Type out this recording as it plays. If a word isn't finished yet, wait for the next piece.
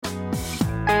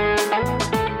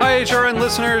HRN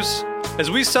listeners.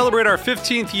 As we celebrate our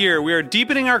 15th year, we are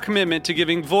deepening our commitment to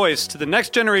giving voice to the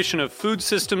next generation of food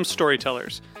systems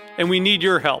storytellers, and we need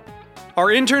your help. Our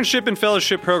internship and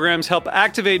fellowship programs help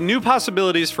activate new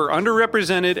possibilities for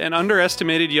underrepresented and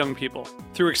underestimated young people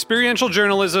through experiential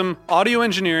journalism, audio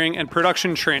engineering, and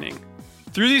production training.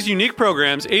 Through these unique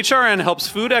programs, HRN helps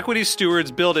food equity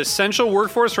stewards build essential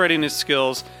workforce readiness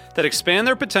skills that expand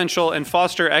their potential and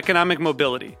foster economic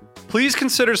mobility. Please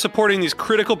consider supporting these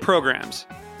critical programs.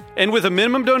 And with a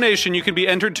minimum donation, you can be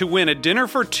entered to win a dinner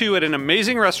for two at an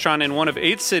amazing restaurant in one of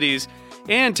 8 cities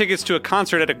and tickets to a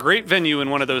concert at a great venue in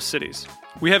one of those cities.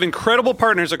 We have incredible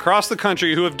partners across the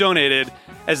country who have donated,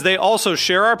 as they also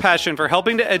share our passion for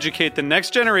helping to educate the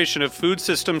next generation of food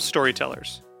systems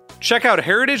storytellers. Check out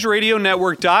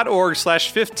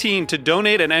heritageradionetwork.org/15 to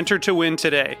donate and enter to win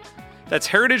today. That's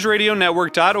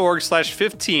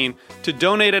heritageradionetwork.org/15 to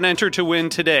donate and enter to win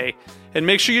today. And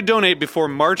make sure you donate before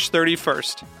March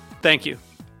 31st. Thank you.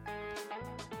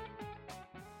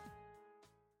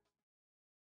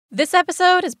 This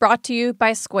episode is brought to you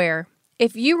by Square.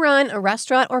 If you run a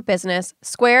restaurant or business,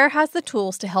 Square has the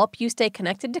tools to help you stay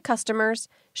connected to customers,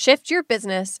 shift your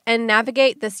business, and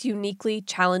navigate this uniquely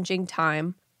challenging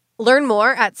time. Learn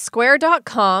more at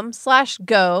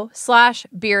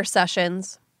square.com/go/beer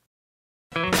sessions.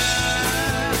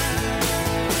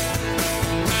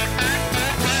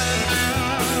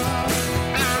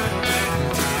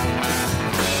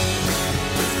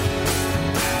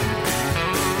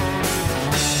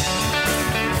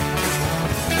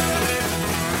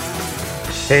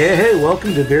 Hey,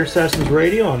 welcome to Beer Sessions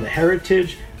Radio on the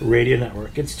Heritage Radio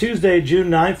Network. It's Tuesday, June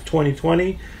 9th,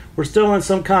 2020. We're still in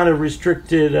some kind of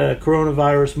restricted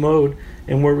coronavirus mode,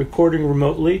 and we're recording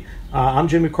remotely. I'm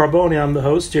Jimmy Carbone. I'm the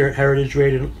host here at Heritage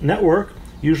Radio Network.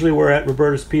 Usually we're at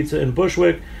Roberta's Pizza in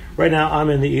Bushwick. Right now I'm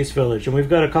in the East Village, and we've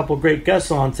got a couple great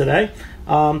guests on today.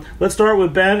 Let's start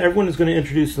with Ben. Everyone is going to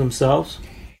introduce themselves.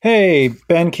 Hey,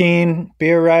 Ben Keene,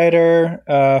 beer writer,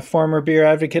 former beer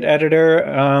advocate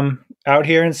editor, out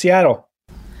here in Seattle.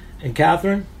 And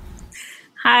Catherine?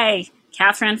 Hi,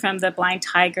 Catherine from the Blind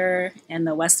Tiger in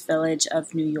the West Village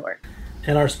of New York.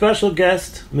 And our special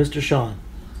guest, Mr. Sean.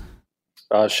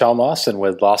 Sean Lawson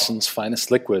with Lawson's Finest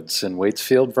Liquids in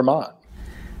Waitsfield, Vermont.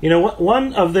 You know,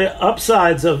 one of the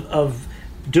upsides of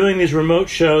doing these remote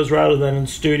shows rather than in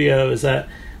studio is that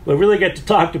we really get to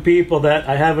talk to people that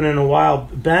I haven't in a while.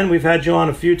 Ben, we've had you on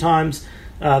a few times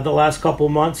the last couple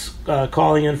of months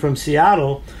calling in from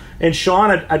Seattle. And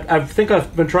Sean, I think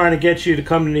I've been trying to get you to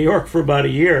come to New York for about a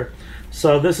year.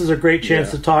 So this is a great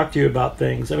chance to talk to you about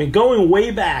things. I mean, going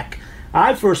way back,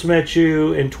 I first met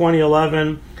you in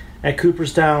 2011 at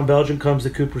Cooperstown. Belgium Comes to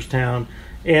Cooperstown.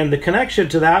 And the connection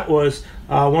to that was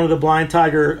one of the Blind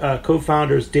Tiger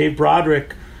co-founders, Dave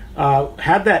Broderick,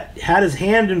 had his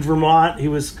hand in Vermont. He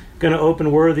was going to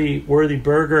open Worthy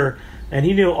Burger. And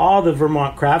he knew all the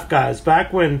Vermont craft guys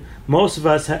back when most of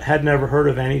us had never heard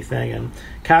of anything. And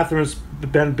Catherine's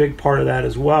been a big part of that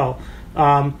as well.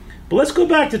 But let's go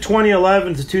back to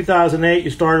 2011 to 2008. You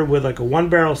started with like a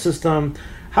one-barrel system.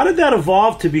 How did that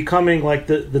evolve to becoming like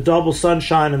the Double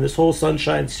Sunshine and this whole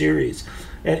Sunshine series?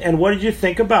 And what did you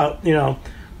think about,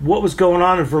 what was going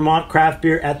on in Vermont craft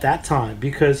beer at that time?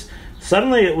 Because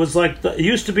suddenly it was like, it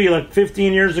used to be like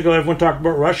 15 years ago, everyone talked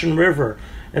about Russian River.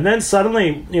 And then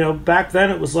suddenly, back then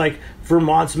it was like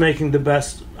Vermont's making the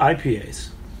best IPAs.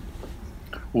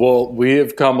 Well, we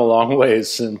have come a long way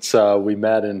since we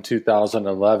met in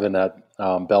 2011 at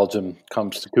Belgium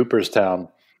Comes to Cooperstown.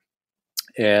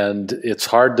 And it's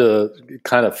hard to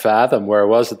kind of fathom where I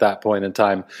was at that point in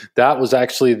time. That was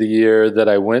actually the year that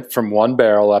I went from 1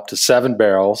 barrel up to 7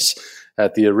 barrels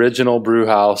at the original brew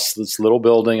house, this little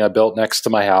building I built next to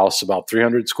my house, about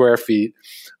 300 square feet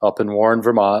up in Warren,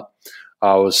 Vermont.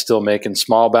 I was still making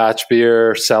small batch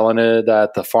beer, selling it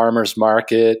at the farmer's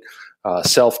market,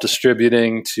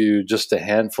 self-distributing to just a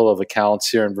handful of accounts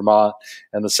here in Vermont.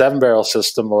 And the 7-barrel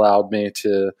system allowed me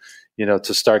to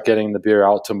start getting the beer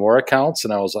out to more accounts.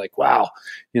 And I was like, wow,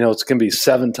 it's going to be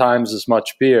 7 times as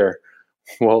much beer.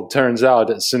 Well, it turns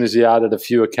out as soon as you added a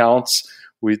few accounts,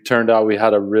 we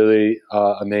had a really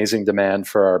amazing demand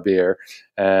for our beer.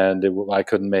 And I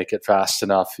couldn't make it fast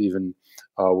enough, even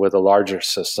with a larger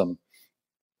system.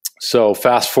 So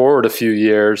fast forward a few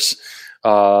years,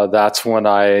 that's when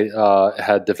I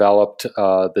had developed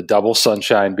the Double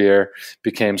Sunshine beer,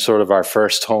 became sort of our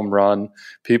first home run.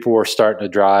 People were starting to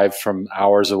drive from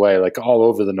hours away, like all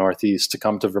over the Northeast, to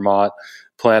come to Vermont,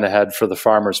 plan ahead for the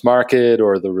farmer's market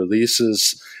or the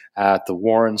releases at the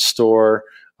Warren store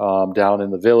down in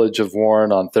the village of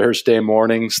Warren on Thursday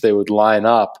mornings. They would line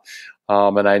up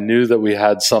And I knew that we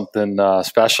had something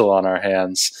special on our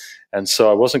hands. And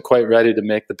so I wasn't quite ready to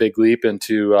make the big leap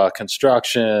into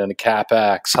construction,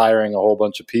 CapEx, hiring a whole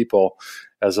bunch of people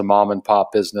as a mom and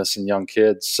pop business and young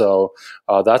kids. So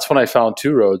that's when I found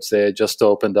Two Roads. They had just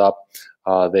opened up.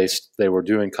 They were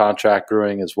doing contract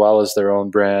brewing as well as their own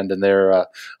brand, and they're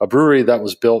a brewery that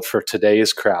was built for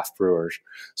today's craft brewers.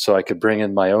 So I could bring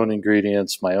in my own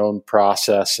ingredients, my own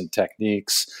process and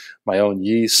techniques, my own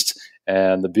yeast.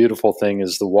 And the beautiful thing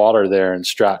is the water there in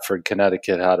Stratford,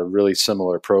 Connecticut had a really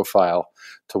similar profile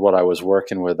to what I was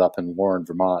working with up in Warren,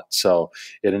 Vermont. So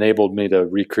it enabled me to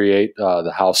recreate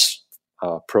the house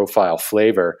profile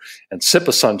flavor, and Sip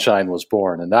of Sunshine was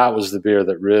born. And that was the beer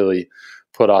that really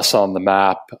put us on the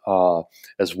map,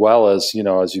 as well as,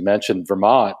 as you mentioned,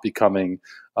 Vermont becoming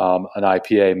an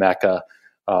IPA mecca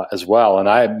as well. And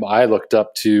I looked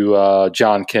up to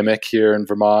John Kimmick here in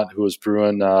Vermont, who was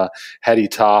brewing Heady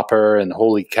Topper and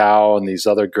Holy Cow and these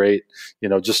other great,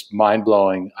 just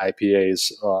mind-blowing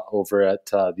IPAs over at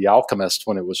The Alchemist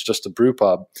when it was just a brew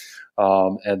pub.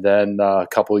 And then a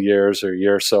couple of years or a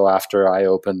year or so after I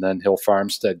opened, then Hill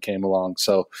Farmstead came along.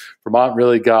 So Vermont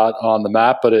really got on the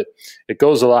map, but it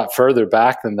goes a lot further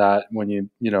back than that. When you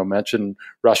mentioned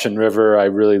Russian River, I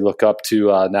really look up to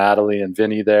Natalie and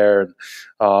Vinny there,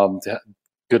 and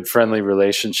good friendly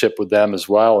relationship with them as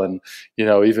well. And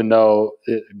even though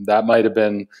that might have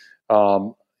been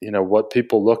what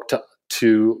people looked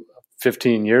to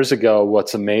 15 years ago,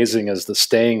 what's amazing is the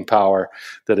staying power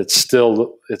that it's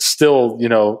still,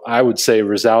 I would say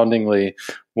resoundingly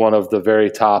one of the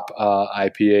very top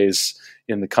IPAs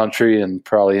in the country and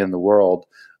probably in the world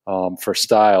for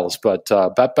styles. But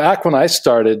back when I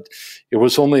started, it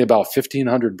was only about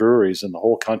 1,500 breweries in the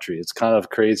whole country. It's kind of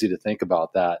crazy to think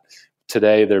about that.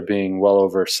 Today, there being well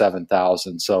over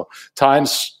 7,000. So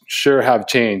times sure have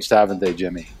changed, haven't they,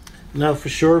 Jimmy? No, for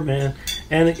sure, man.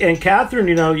 And Catherine,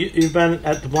 you've been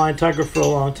at the Blind Tiger for a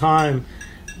long time.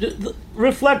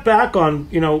 Reflect back on,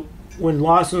 when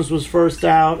Lawson's was first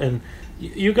out, and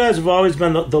you guys have always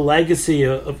been the legacy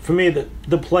of, for me,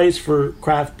 the place for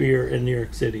craft beer in New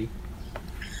York City.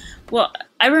 Well,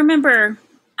 I remember,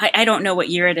 I don't know what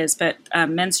year it is, but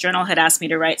Men's Journal had asked me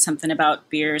to write something about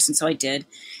beers, and so I did.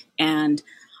 And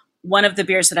one of the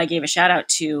beers that I gave a shout out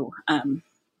to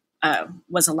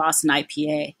was a Lawson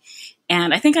IPA.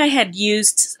 And I think I had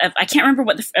used, I can't remember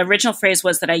what the original phrase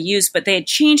was that I used, but they had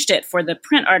changed it for the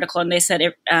print article. And they said,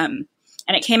 and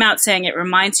it came out saying it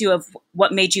reminds you of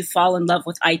what made you fall in love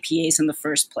with IPAs in the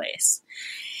first place.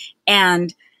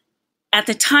 And at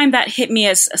the time that hit me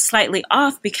as slightly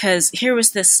off, because here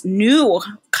was this new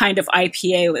kind of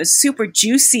IPA. It was super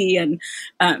juicy and,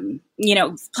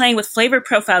 playing with flavor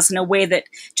profiles in a way that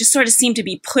just sort of seemed to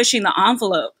be pushing the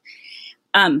envelope.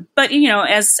 But,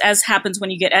 as happens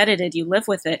when you get edited, you live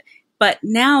with it. But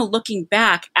now looking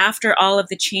back after all of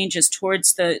the changes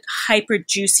towards the hyper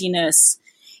juiciness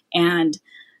and,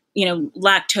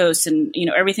 lactose and,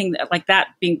 everything like that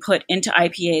being put into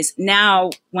IPAs.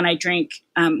 Now, when I drink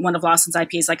one of Lawson's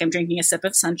IPAs, like I'm drinking a Sip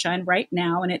of Sunshine right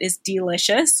now, and it is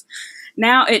delicious.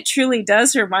 Now it truly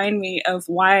does remind me of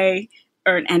why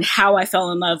and how I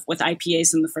fell in love with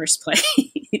IPAs in the first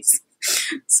place.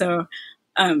 So,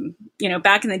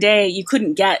 back in the day, you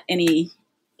couldn't get any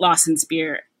Lawson's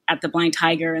beer at the Blind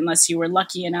Tiger unless you were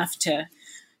lucky enough to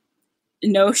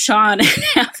know Sean and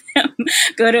have him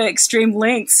go to extreme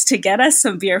lengths to get us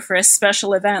some beer for a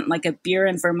special event, like a Beer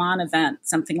in Vermont event,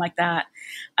 something like that.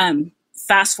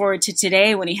 Fast forward to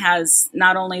today, when he has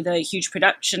not only the huge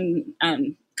production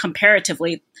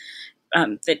comparatively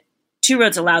that Two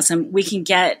Roads allows him, we can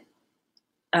get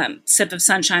Sip of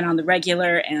Sunshine on the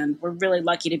regular, and we're really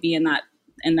lucky to be in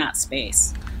that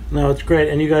space. No, it's great.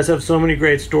 And you guys have so many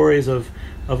great stories of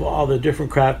all the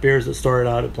different craft beers that started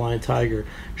out at Blind Tiger.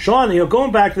 Sean,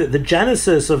 going back to the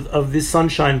genesis of these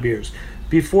Sunshine beers,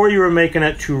 before you were making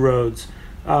at Two Roads,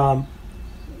 how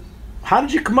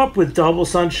did you come up with Double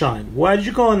Sunshine? Why did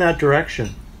you go in that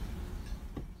direction?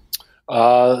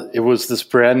 It was this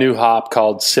brand new hop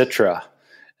called Citra.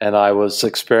 And I was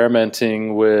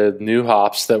experimenting with new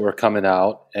hops that were coming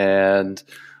out, and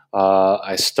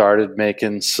I started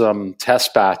making some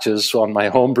test batches on my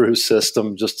homebrew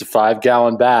system, just a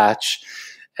 5-gallon batch,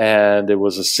 and it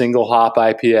was a single hop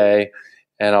IPA,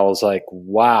 and I was like,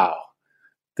 wow,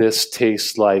 this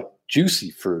tastes like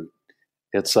juicy fruit.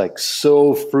 It's like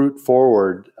so fruit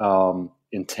forward,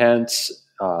 intense,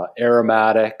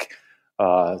 aromatic,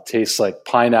 tastes like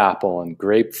pineapple and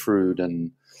grapefruit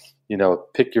and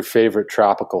pick your favorite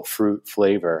tropical fruit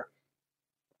flavor.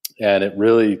 And it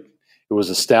was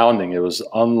astounding. It was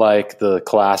unlike the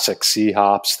classic C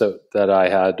hops that I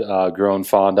had grown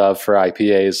fond of for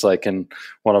IPAs, like in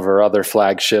one of our other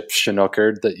flagships,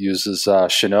 Chinookard, that uses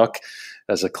Chinook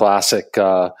as a classic,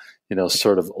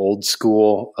 sort of old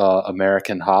school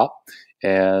American hop.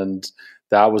 And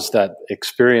that was that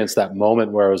experience, that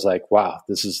moment where I was like, wow,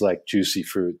 this is like juicy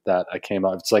fruit that I came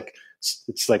out. It's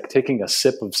like taking a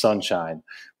sip of sunshine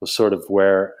was sort of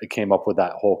where I came up with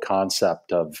that whole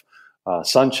concept of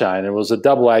Sunshine. It was a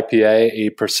double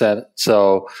IPA, 8%.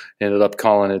 So ended up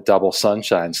calling it Double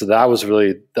Sunshine. So that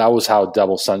was how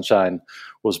Double Sunshine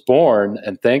was born.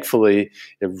 And thankfully,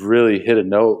 it really hit a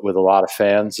note with a lot of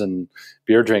fans and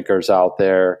beer drinkers out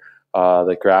there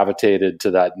that gravitated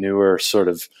to that newer sort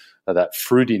of that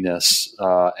fruitiness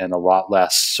and a lot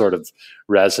less sort of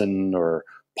resin or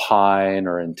pine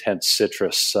or intense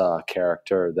citrus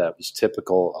character that was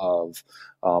typical of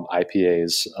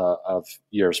IPAs of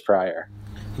years prior.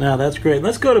 Now that's great.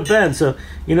 Let's go to Ben. So,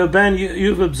 Ben,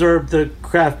 you've observed the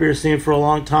craft beer scene for a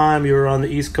long time. You were on the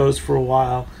East Coast for a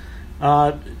while.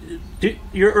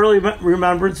 Your early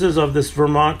remembrances of this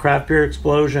Vermont craft beer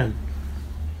explosion?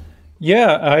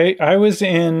 Yeah, I was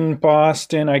in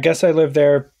Boston. I guess I lived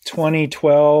there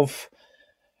 2012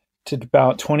 to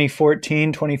about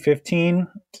 2014, 2015.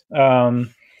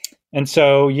 And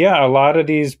so, yeah, a lot of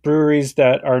these breweries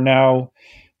that are now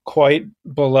quite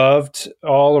beloved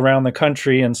all around the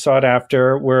country and sought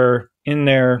after were in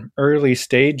their early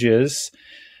stages.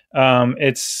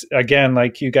 It's, again,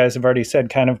 like you guys have already said,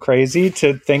 kind of crazy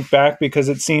to think back because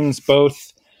it seems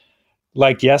both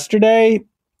like yesterday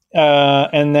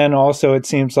and then also it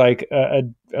seems like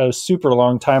a super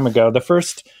long time ago. The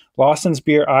first Lawson's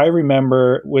beer I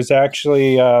remember was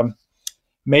actually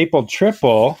Maple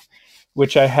Triple,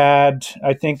 which I had,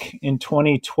 I think, in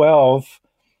 2012.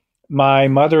 My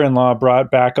mother-in-law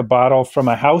brought back a bottle from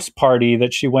a house party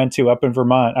that she went to up in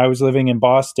Vermont. I was living in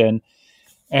Boston,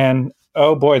 and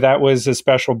oh boy, that was a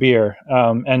special beer.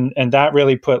 And that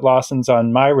really put Lawson's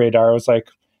on my radar. I was like,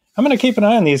 I'm going to keep an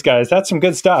eye on these guys. That's some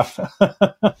good stuff.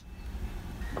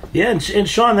 Yeah, and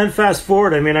Sean, then fast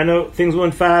forward. I mean, I know things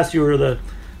went fast. You were the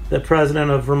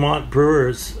president of Vermont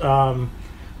Brewers.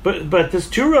 But this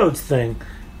Two Roads thing,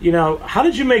 how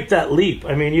did you make that leap?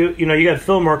 I mean, you got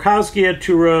Phil Markowski at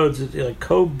Two Roads, like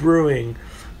Cove Brewing,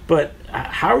 but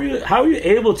how are you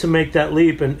able to make that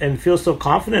leap and feel so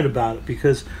confident about it?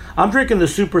 Because I'm drinking the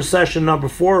Super Session number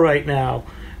 4 right now,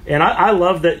 and I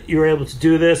love that you're able to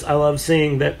do this. I love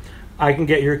seeing that I can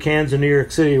get your cans in New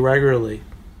York City regularly.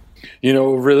 It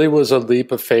really was a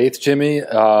leap of faith, Jimmy,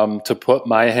 to put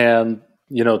my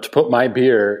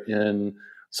beer in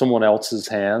someone else's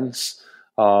hands.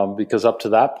 Because up to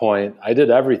that point, I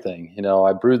did everything.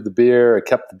 I brewed the beer, I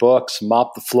kept the books,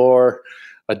 mopped the floor,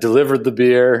 I delivered the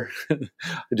beer,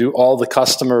 I do all the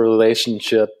customer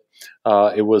relationship.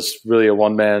 It was really a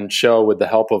one-man show with the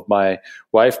help of my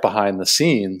wife behind the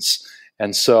scenes.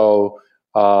 And so,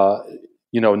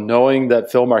 knowing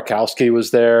that Phil Markowski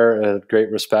was there, I had great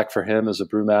respect for him as a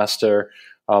brewmaster,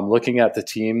 looking at the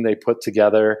team they put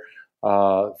together,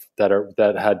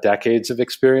 that had decades of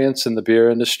experience in the beer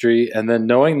industry, and then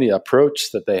knowing the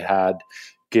approach that they had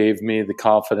gave me the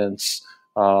confidence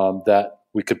that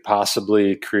we could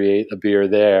possibly create a beer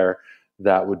there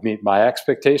that would meet my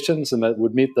expectations and that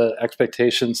would meet the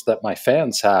expectations that my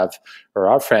fans have or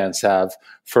our fans have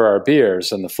for our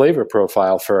beers and the flavor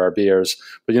profile for our beers.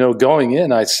 But going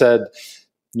in, I said,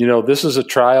 this is a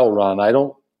trial run.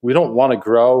 We don't want to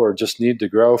grow or just need to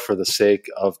grow for the sake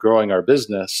of growing our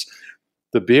business.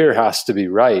 The beer has to be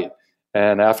right.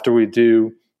 And after we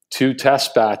do 2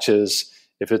 test batches,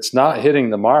 if it's not hitting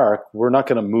the mark, we're not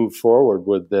going to move forward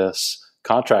with this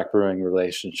contract brewing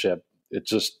relationship.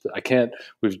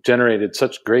 We've generated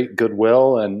such great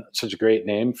goodwill and such a great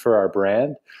name for our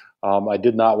brand. I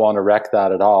did not want to wreck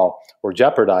that at all or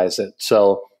jeopardize it.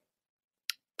 So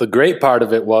the great part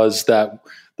of it was that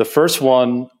the first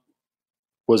one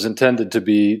was intended to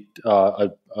be a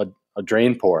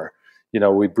drain pour.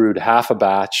 We brewed half a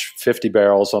batch, 50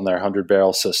 barrels on their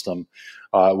 100-barrel system.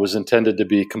 It was intended to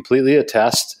be completely a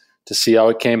test to see how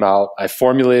it came out. I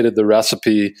formulated the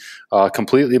recipe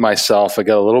completely myself. I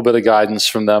got a little bit of guidance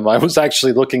from them. I was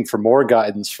actually looking for more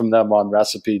guidance from them on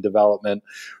recipe development.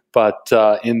 But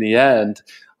in the end,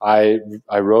 I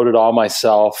wrote it all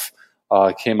myself,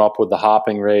 came up with the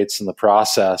hopping rates and the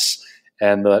process.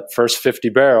 And the first 50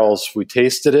 barrels, we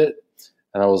tasted it,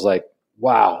 and I was like,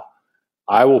 wow,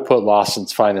 I will put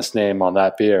Lawson's Finest name on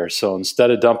that beer. So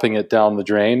instead of dumping it down the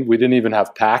drain, we didn't even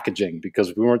have packaging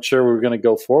because we weren't sure we were going to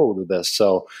go forward with this.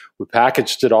 So we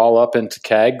packaged it all up into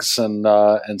kegs and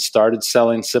started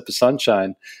selling Sip of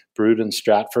Sunshine, brewed in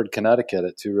Stratford, Connecticut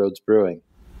at Two Roads Brewing.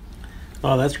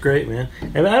 Oh, that's great, man.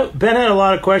 And Ben had a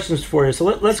lot of questions for you. So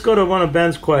let's go to one of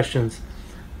Ben's questions.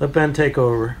 Let Ben take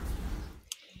over.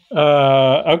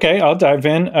 Okay, I'll dive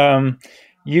in.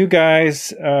 You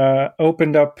guys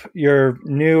opened up your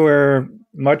newer,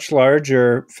 much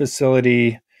larger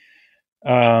facility.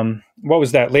 What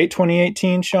was that? Late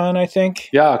 2018, Sean, I think?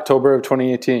 Yeah, October of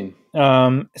 2018.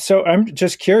 So I'm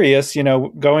just curious,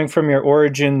 going from your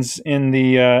origins in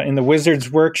the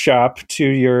Wizards Workshop to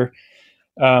your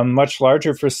much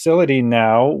larger facility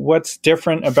now, what's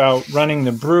different about running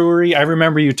the brewery? I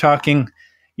remember you talking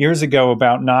years ago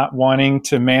about not wanting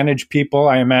to manage people.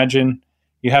 I imagine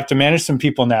you have to manage some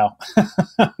people now.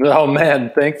 Oh,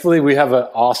 man. Thankfully, we have an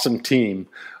awesome team,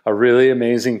 a really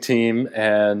amazing team.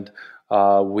 And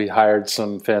we hired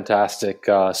some fantastic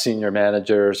senior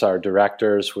managers, our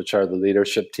directors, which are the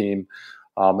leadership team.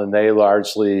 And they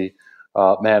largely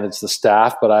manage the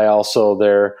staff. But I also,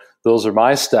 those are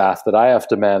my staff that I have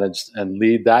to manage and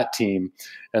lead that team.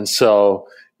 And so,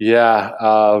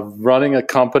 running a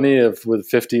company with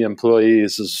 50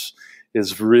 employees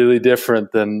is really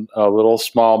different than a little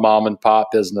small mom and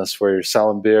pop business where you're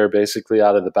selling beer basically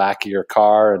out of the back of your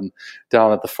car and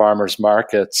down at the farmers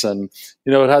markets. And,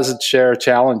 it has its share of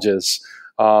challenges.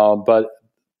 But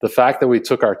the fact that we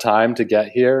took our time to get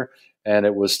here, and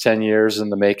it was 10 years in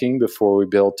the making before we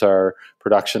built our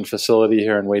production facility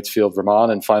here in Waitsfield,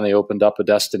 Vermont, and finally opened up a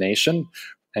destination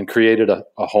and created a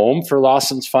home for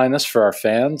Lawson's Finest for our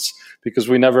fans, because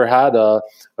we never had a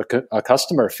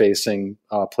customer-facing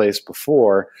place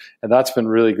before, and that's been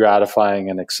really gratifying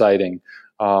and exciting.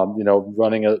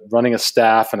 Running a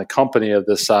staff and a company of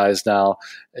this size now,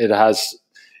 it's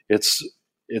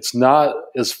not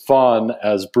as fun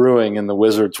as brewing in the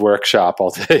Wizards Workshop,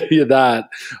 I'll tell you that.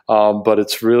 But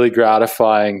it's really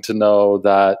gratifying to know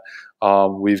that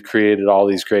we've created all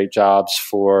these great jobs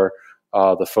for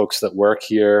the folks that work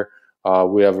here.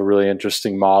 We have a really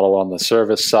interesting model on the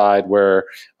service side where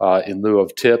in lieu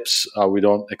of tips, we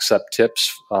don't accept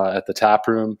tips at the tap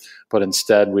room, but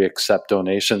instead we accept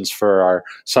donations for our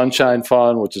Sunshine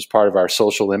Fund, which is part of our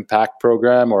social impact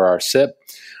program, or our SIP.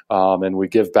 And we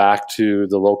give back to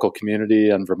the local community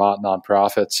and Vermont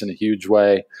nonprofits in a huge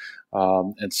way.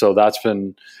 And so that's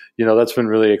been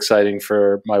really exciting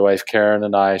for my wife, Karen,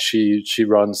 and I. She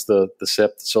runs the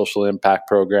SIP, the social impact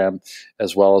program,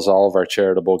 as well as all of our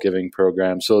charitable giving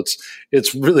programs. So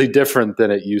it's really different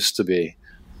than it used to be.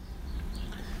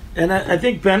 And I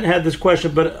think Ben had this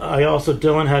question, but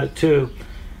Dylan had it too.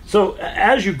 So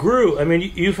as you grew,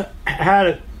 you've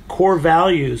had core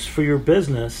values for your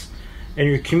business and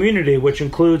your community, which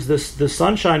includes the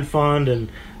Sunshine Fund, and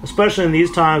especially in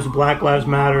these times of Black Lives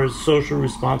Matter, social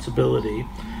responsibility.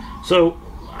 So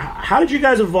how did you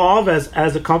guys evolve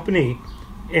as a company,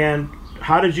 and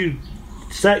how did you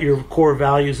set your core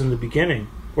values in the beginning?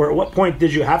 Or at what point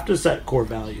did you have to set core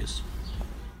values?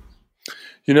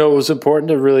 It was important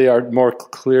to really more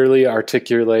clearly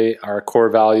articulate our core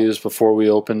values before we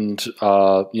opened,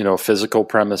 physical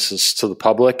premises to the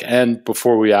public, and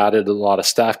before we added a lot of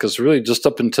staff. Because really, just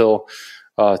up until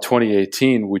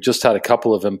 2018, we just had a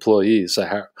couple of employees.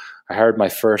 I hired my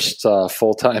first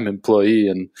full-time employee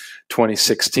in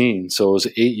 2016, so it was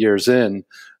 8 years in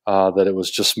that it was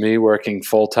just me working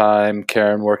full-time,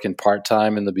 Karen working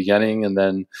part-time in the beginning, and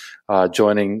then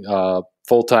joining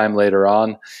full-time later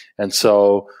on. And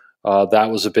so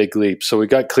that was a big leap. So we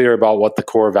got clear about what the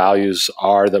core values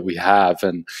are that we have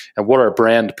and what our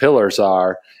brand pillars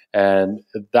are. And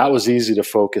that was easy to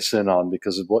focus in on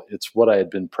because it's what I had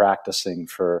been practicing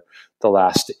for the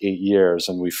last 8 years.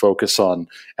 And we focus on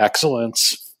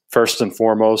excellence first and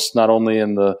foremost, not only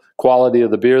in the quality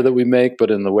of the beer that we make,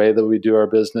 but in the way that we do our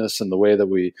business and the way that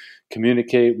we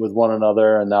communicate with one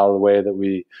another, and now the way that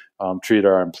we treat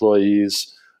our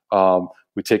employees.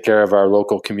 We take care of our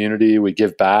local community. We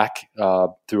give back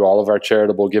through all of our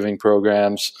charitable giving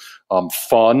programs.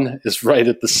 Fun is right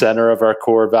at the center of our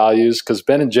core values because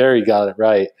Ben and Jerry got it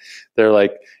right. They're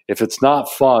like, if it's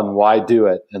not fun, why do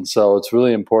it? And so it's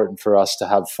really important for us to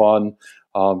have fun,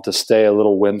 to stay a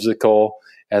little whimsical,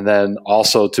 and then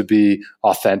also to be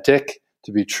authentic,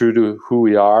 to be true to who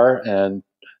we are. And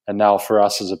now for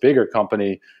us as a bigger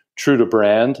company, true to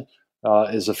brand.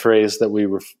 is a phrase that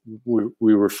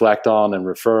we reflect on and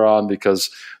refer on, because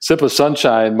Sip of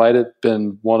Sunshine might have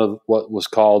been one of what was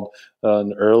called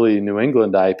an early New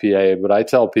England IPA, but I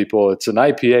tell people it's an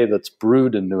IPA that's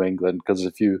brewed in New England, because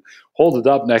if you hold it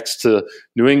up next to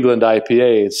New England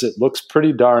IPAs, it looks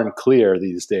pretty darn clear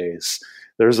these days.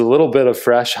 There's a little bit of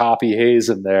fresh hoppy haze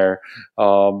in there,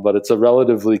 but it's a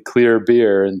relatively clear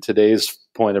beer in today's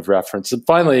point of reference. And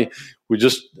finally,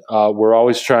 we're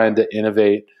always trying to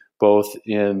innovate both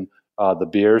in the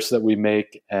beers that we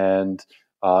make and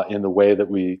in the way that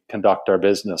we conduct our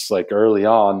business. Like early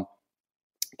on,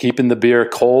 keeping the beer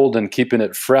cold and keeping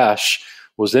it fresh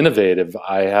was innovative.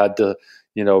 I had to,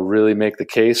 really make the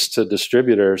case to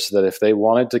distributors that if they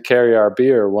wanted to carry our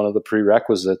beer, one of the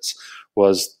prerequisites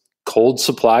was cold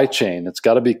supply chain. It's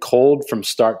got to be cold from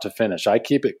start to finish. I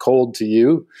keep it cold to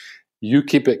you. You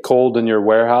keep it cold in your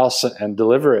warehouse and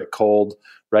deliver it cold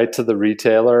right to the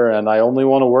retailer. And I only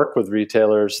want to work with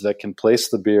retailers that can place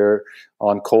the beer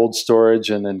on cold storage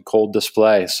and in cold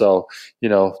display. So,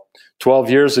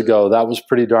 12 years ago, that was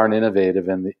pretty darn innovative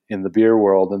in the beer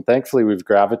world. And thankfully, we've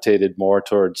gravitated more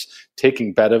towards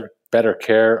taking better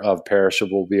care of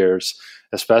perishable beers,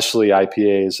 especially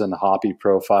IPAs and hoppy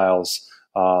profiles,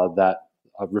 that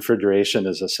refrigeration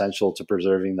is essential to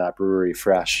preserving that brewery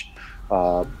fresh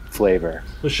flavor.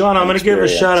 Well, Sean, I'm going to give a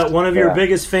shout out. One of your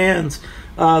biggest fans,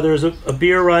 there's a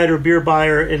beer writer, beer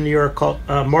buyer in New York called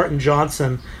Martin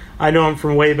Johnson. I know him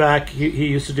from way back. He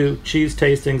used to do cheese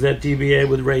tastings at DBA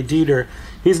with Ray Dieter.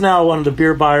 He's now one of the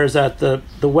beer buyers at the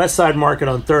West Side Market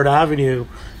on 3rd Avenue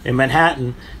in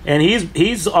Manhattan. And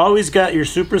he's always got your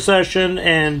Super Session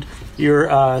and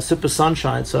your Sip of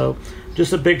Sunshine. So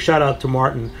just a big shout out to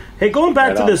Martin. Hey, going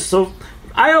back to this, so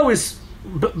I always,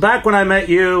 back when I met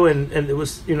you and it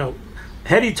was,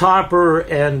 Heady Topper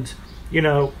and,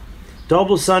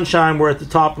 Double Sunshine were at the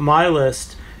top of my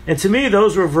list. And to me,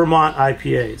 those were Vermont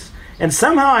IPAs. And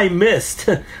somehow I missed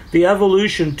the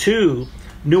evolution to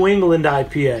New England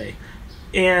IPA.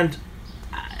 And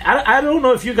I don't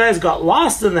know if you guys got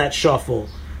lost in that shuffle,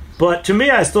 but to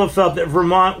me, I still felt that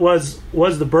Vermont was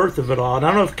the birth of it all. And I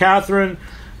don't know if Catherine,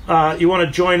 you want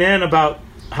to join in about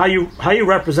how you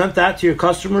represent that to your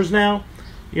customers now,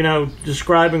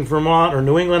 describing Vermont or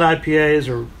New England IPAs,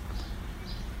 or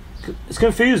it's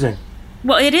confusing.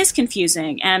 Well, it is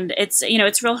confusing, and it's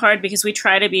real hard because we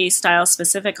try to be style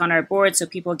specific on our board so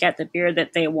people get the beer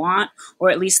that they want,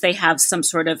 or at least they have some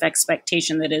sort of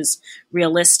expectation that is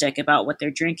realistic about what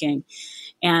they're drinking.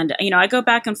 And, I go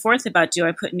back and forth about, do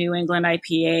I put New England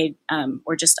IPA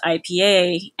or just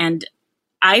IPA? And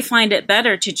I find it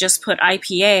better to just put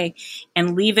IPA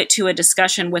and leave it to a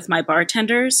discussion with my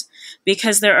bartenders,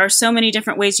 because there are so many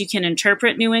different ways you can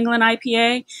interpret New England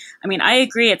IPA. I mean, I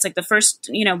agree. It's like the first,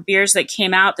 beers that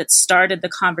came out that started the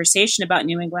conversation about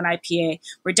New England IPA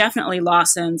were definitely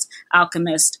Lawson's,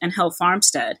 Alchemist, and Hill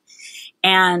Farmstead.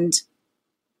 And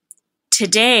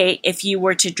today, if you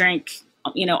were to drink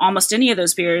almost any of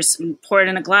those beers and pour it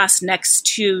in a glass next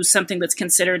to something that's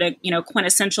considered a,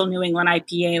 quintessential New England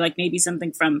IPA, like maybe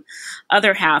something from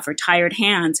Other Half or Tired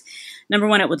Hands, number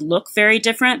one, it would look very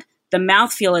different. The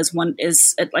mouthfeel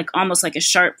is like almost like a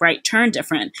sharp right turn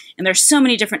different. And there's so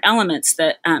many different elements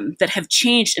that have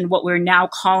changed in what we're now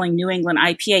calling New England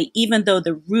IPA, even though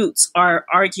the roots are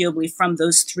arguably from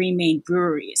those three main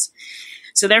breweries.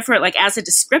 So therefore, like as a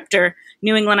descriptor,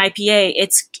 New England IPA,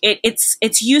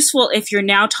 it's useful if you're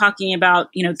now talking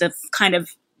about, the kind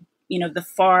of, the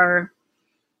far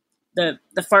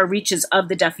reaches of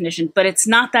the definition, but it's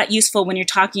not that useful when you're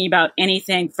talking about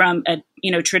anything from a,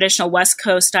 traditional West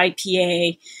Coast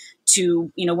IPA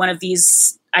to, one of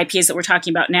these IPAs that we're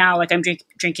talking about now. Like I'm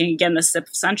drinking again, the Sip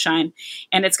of Sunshine,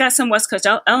 and it's got some West Coast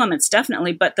elements,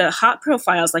 definitely, but the hop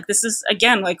profiles, like this is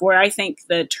again, like where I think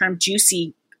the term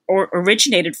juicy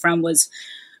originated from was,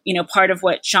 part of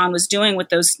what Sean was doing with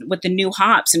the new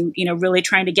hops and, really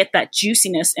trying to get that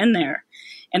juiciness in there.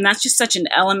 And that's just such an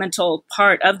elemental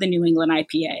part of the New England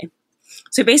IPA.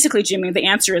 So basically, Jimmy, the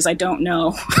answer is I don't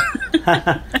know.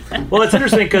 Well, it's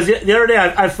interesting because the other day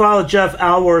I followed Jeff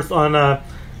Alworth on,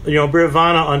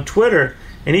 Beervana on Twitter,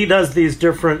 and he does these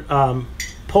different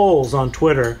polls on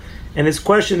Twitter. And his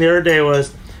question the other day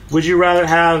was, would you rather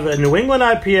have a New England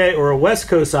IPA or a West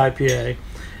Coast IPA?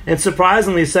 And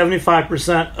surprisingly,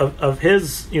 75% of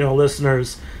his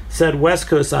listeners said West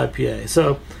Coast IPA.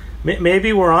 So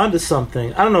maybe we're on to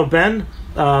something. I don't know, Ben?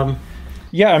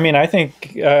 Yeah, I mean, I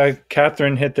think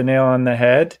Catherine hit the nail on the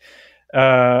head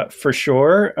for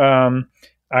sure.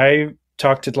 I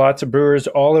talked to lots of brewers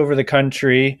all over the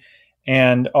country,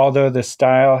 and although the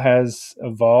style has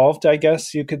evolved, I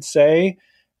guess you could say,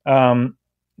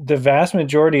 the vast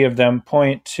majority of them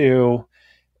point to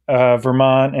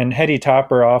Vermont and Heady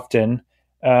Topper often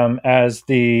as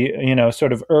the,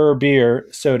 sort of beer,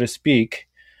 so to speak.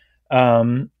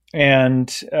 I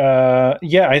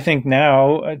think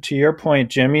now, to your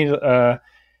point, Jimmy,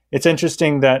 it's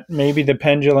interesting that maybe the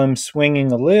pendulum's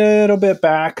swinging a little bit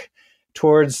back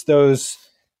towards those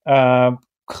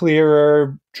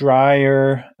clearer,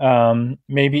 drier,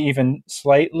 maybe even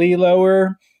slightly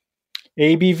lower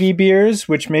ABV beers,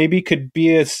 which maybe could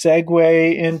be a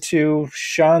segue into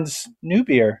Sean's new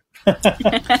beer. Well,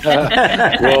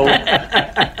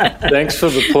 thanks for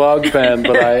the plug, Ben.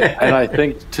 But I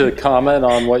think to comment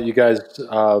on what you guys,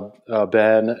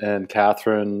 Ben and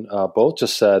Catherine, both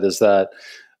just said, is that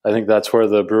I think that's where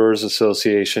the Brewers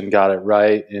Association got it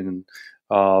right in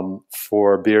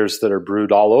for beers that are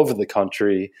brewed all over the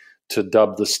country to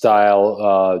dub the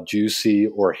style juicy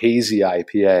or hazy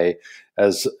IPA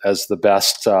as the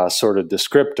best sort of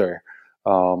descriptor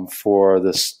for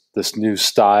this new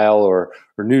style or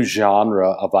new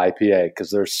genre of IPA,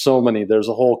 because there's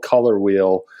a whole color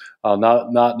wheel,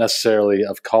 not necessarily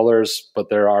of colors, but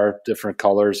there are different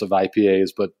colors of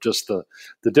IPAs, but just the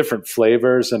different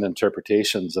flavors and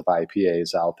interpretations of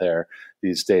IPAs out there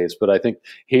these days. But I think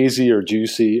hazy or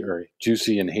juicy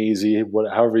and hazy,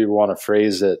 however you want to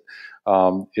phrase it,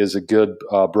 is a good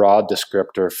broad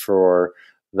descriptor for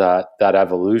that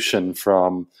evolution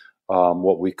from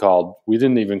what we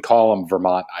didn't even call them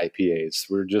Vermont IPAs.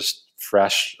 We were just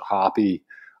fresh, hoppy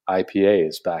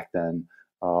IPAs back then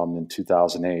in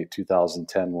 2008,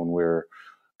 2010 when we were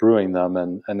brewing them.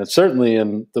 And it's certainly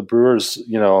in the brewers,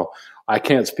 I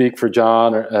can't speak for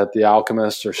John at The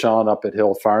Alchemist or Sean up at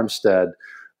Hill Farmstead,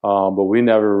 but we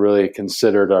never really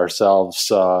considered ourselves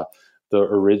the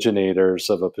originators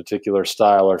of a particular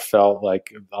style, or felt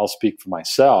like, I'll speak for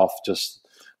myself, just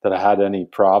that I had any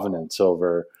provenance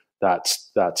over that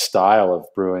style of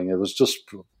brewing. It was just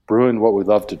brewing what we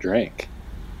love to drink.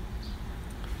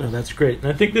 No, that's great. And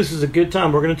I think this is a good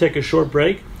time. We're going to take a short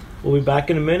break. We'll be back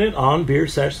in a minute on Beer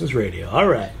Sessions Radio. All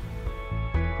right.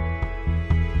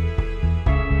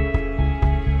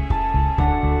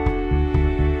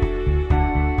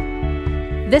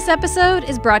 This episode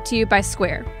is brought to you by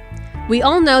Square. We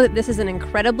all know that this is an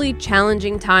incredibly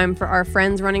challenging time for our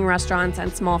friends running restaurants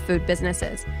and small food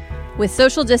businesses. With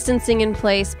social distancing in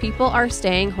place, people are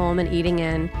staying home and eating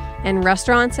in, and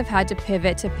restaurants have had to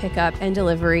pivot to pickup and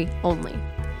delivery only.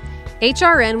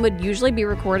 HRN would usually be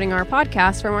recording our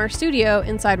podcast from our studio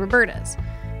inside Roberta's,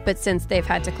 but since they've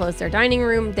had to close their dining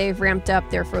room, they've ramped up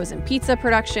their frozen pizza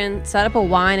production, set up a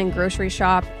wine and grocery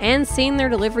shop, and seen their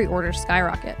delivery orders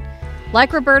skyrocket.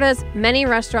 Like Roberta's, many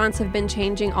restaurants have been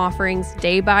changing offerings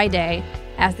day by day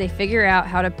as they figure out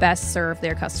how to best serve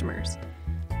their customers.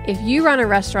 If you run a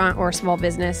restaurant or small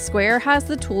business, Square has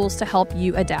the tools to help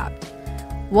you adapt.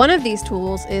 One of these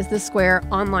tools is the Square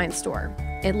online store.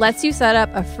 It lets you set up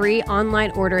a free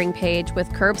online ordering page with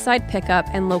curbside pickup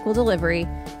and local delivery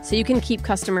so you can keep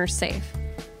customers safe.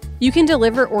 You can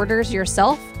deliver orders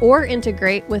yourself or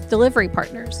integrate with delivery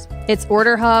partners. Its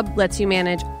Order Hub lets you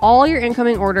manage all your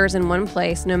incoming orders in one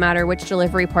place, no matter which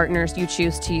delivery partners you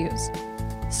choose to use.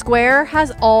 Square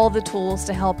has all the tools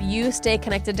to help you stay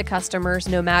connected to customers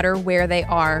no matter where they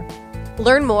are.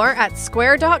 Learn more at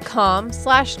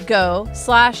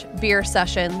square.com/go/beer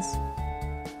sessions.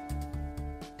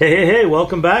 Hey,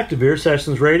 welcome back to Beer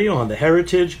Sessions Radio on the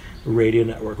Heritage Radio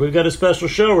Network. We've got a special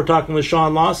show. We're talking with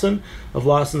Sean Lawson of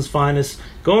Lawson's Finest,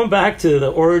 going back to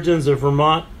the origins of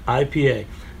Vermont IPA.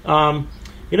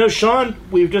 Sean,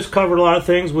 we've just covered a lot of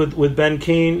things with Ben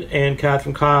Keane and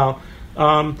Catherine Kyle.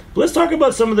 Let's talk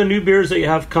about some of the new beers that you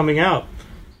have coming out.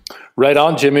 Right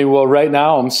on, Jimmy. Well, right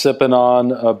now I'm sipping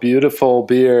on a beautiful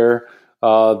beer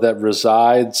that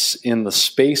resides in the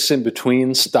space in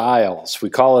between styles. We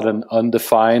call it an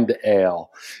undefined ale.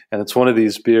 And it's one of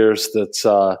these beers that's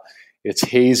it's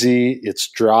hazy, it's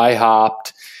dry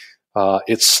hopped,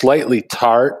 it's slightly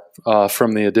tart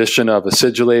from the addition of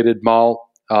acidulated malt.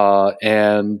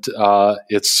 And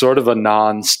it's sort of a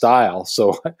non-style.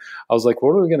 So I was like,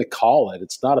 what are we going to call it?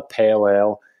 It's not a pale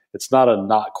ale. It's not a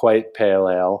not quite pale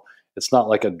ale. It's not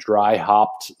like a dry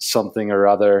hopped something or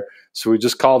other. So we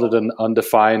just called it an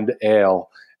undefined ale.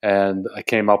 And I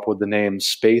came up with the name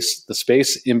the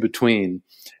space in between.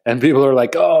 And people are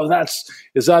like, oh,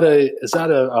 is that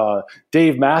a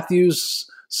Dave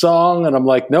Matthews song? And I'm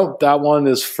like, nope, that one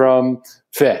is from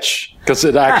Fish, because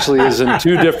it actually is in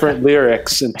two different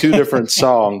lyrics and two different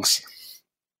songs.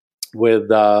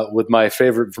 with my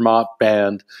favorite Vermont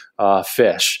band,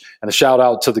 Fish, and a shout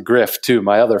out to the Griff too,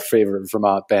 my other favorite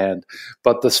Vermont band.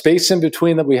 But the Space in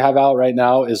Between that we have out right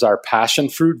now is our passion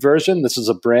fruit version. This is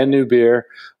a brand new beer.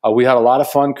 We had a lot of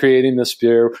fun creating this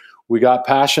beer. We got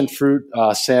passion fruit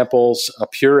samples, a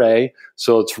puree,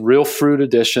 so it's real fruit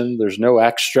addition. There's no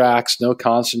extracts, no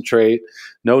concentrate,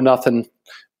 no nothing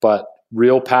but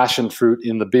real passion fruit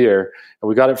in the beer. And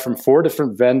we got it from 4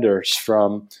 different vendors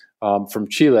from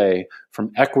Chile,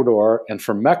 from Ecuador, and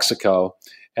from Mexico.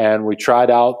 And we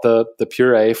tried out the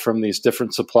puree from these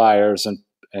different suppliers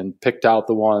and picked out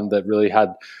the one that really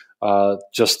had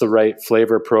just the right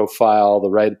flavor profile, the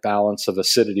right balance of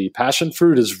acidity. Passion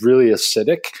fruit is really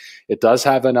acidic. It does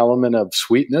have an element of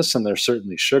sweetness, and there's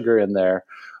certainly sugar in there,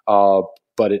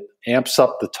 but it amps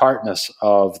up the tartness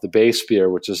of the base beer,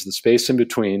 which is the Space in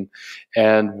Between.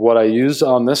 And what I use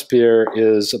on this beer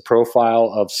is a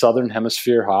profile of Southern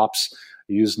Hemisphere hops.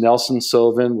 I use Nelson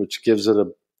Sauvin, which gives it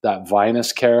that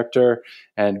vinous character,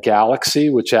 and Galaxy,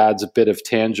 which adds a bit of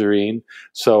tangerine.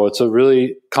 So it's a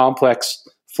really complex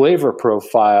flavor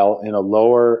profile in a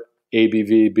lower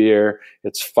ABV beer.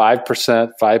 It's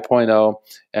 5%, 5.0.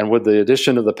 And with the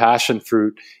addition of the passion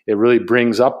fruit, it really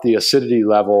brings up the acidity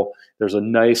level. There's a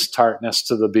nice tartness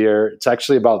to the beer. It's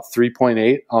actually about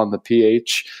 3.8 on the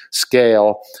pH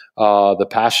scale. The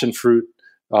passion fruit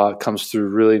comes through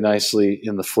really nicely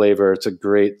in the flavor. It's a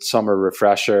great summer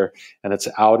refresher, and it's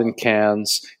out in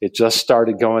cans. It just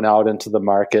started going out into the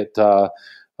market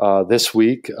this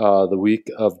week, the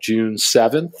week of June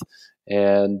 7th.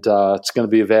 And it's going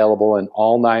to be available in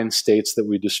all 9 states that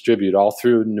we distribute, all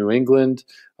through New England,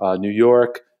 New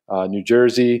York, New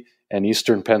Jersey, and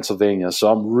Eastern Pennsylvania. So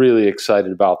I'm really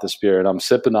excited about this beer, and I'm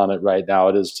sipping on it right now.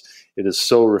 It is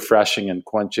so refreshing and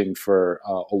quenching for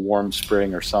a warm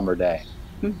spring or summer day.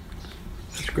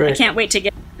 That's great. I can't wait to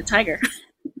get the Tiger.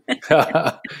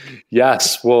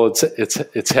 Yes, well,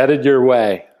 it's headed your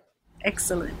way.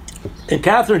 Excellent. And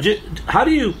Catherine, how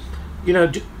do you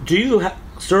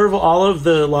serve all of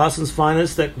the Lawson's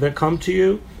Finest that come to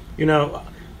you?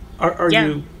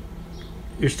 Are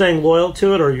you're staying loyal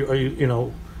to it, or are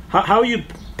you how are you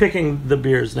picking the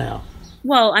beers now?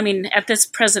 Well, I mean, at this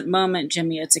present moment,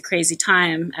 Jimmy, it's a crazy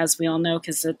time, as we all know,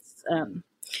 because it's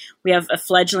we have a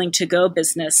fledgling to-go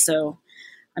business, so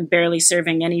I'm barely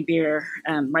serving any beer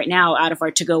right now out of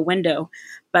our to-go window.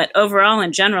 But overall,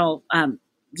 in general, I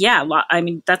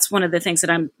mean, that's one of the things that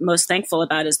I'm most thankful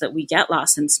about, is that we get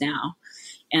Lawson's now,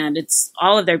 and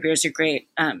all of their beers are great.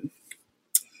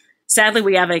 Sadly,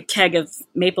 we have a keg of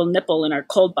Maple Nipple in our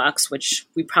cold box, which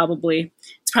it's probably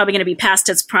going to be past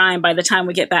its prime by the time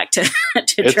we get back to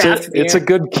draft beer. It's a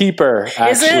good keeper,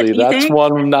 actually. That's think?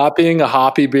 One, not being a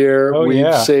hoppy beer.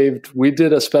 We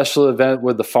did a special event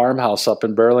with the Farmhouse up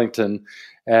in Burlington,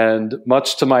 and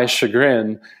much to my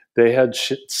chagrin, they had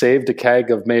saved a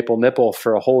keg of Maple Nipple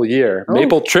for a whole year. Oh.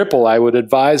 Maple Triple, I would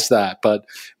advise that, but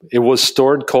it was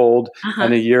stored cold,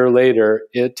 and a year later,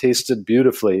 it tasted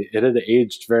beautifully. It had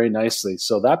aged very nicely.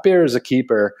 So that beer is a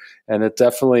keeper, and it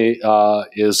definitely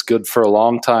is good for a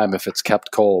long time if it's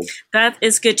kept cold. That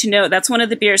is good to know. That's one of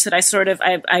the beers that I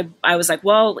was like,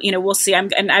 well, we'll see.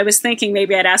 And I was thinking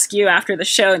maybe I'd ask you after the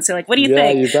show and say, like, what do you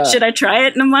think? Should I try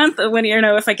it in a month when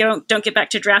if I don't get back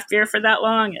to draft beer for that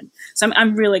long? And so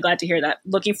I'm really glad to hear that.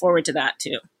 Looking forward to that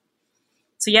too.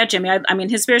 So yeah, Jimmy, I mean,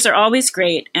 his beers are always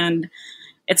great, and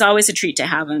it's always a treat to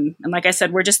have him. And like I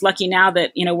said, we're just lucky now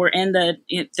that we're in the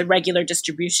regular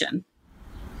distribution.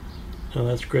 Oh,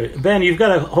 that's great. Ben, you've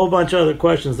got a whole bunch of other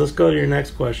questions. Let's go to your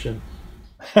next question.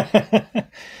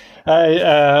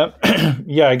 I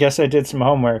guess I did some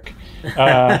homework.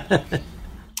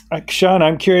 Sean,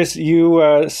 I'm curious.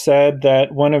 You said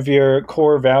that one of your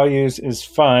core values is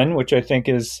fun, which I think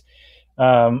is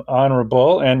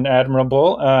honorable and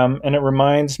admirable. And it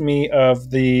reminds me of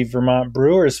the Vermont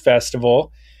Brewers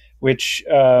Festival, which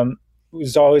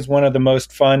was always one of the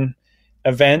most fun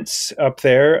events up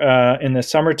there in the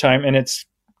summertime, and it's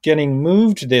getting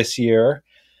moved this year,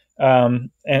 and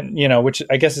which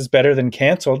I guess is better than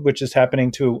canceled, which is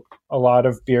happening to a lot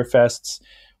of beer fests.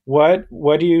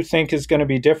 What do you think is going to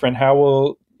be different? How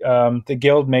will the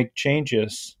guild make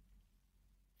changes?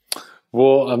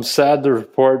 Well, I'm sad to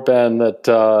report, Ben,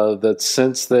 that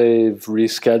since they've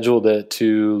rescheduled it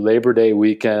to Labor Day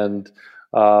weekend,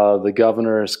 the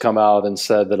governor has come out and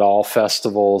said that all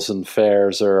festivals and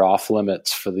fairs are off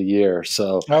limits for the year.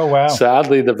 So,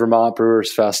 sadly, the Vermont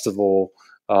Brewers Festival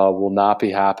will not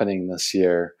be happening this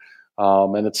year.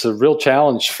 And it's a real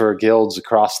challenge for guilds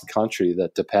across the country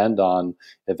that depend on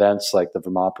events like the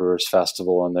Vermont Brewers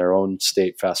Festival and their own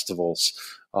state festivals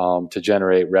to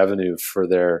generate revenue for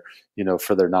their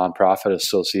nonprofit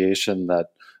association that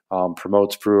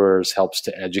promotes brewers, helps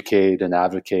to educate and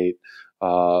advocate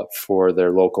for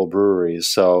their local breweries.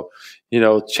 So,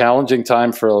 challenging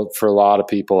time for a lot of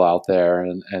people out there,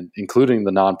 and including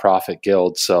the nonprofit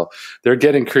guilds. So they're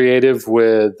getting creative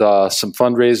with some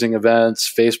fundraising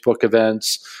events, Facebook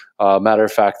events. Matter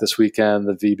of fact, this weekend,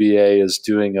 the VBA is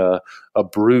doing a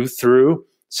brew through.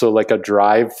 So like a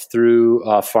drive-through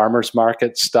farmers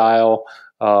market style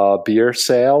beer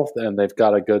sale. And they've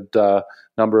got a good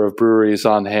number of breweries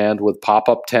on hand with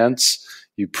pop-up tents.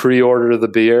 You pre-order the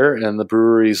beer and the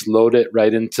breweries load it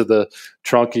right into the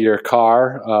trunk of your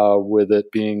car with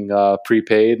it being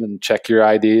prepaid, and check your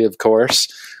ID, of course.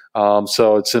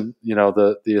 So it's,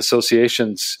 the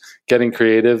association's getting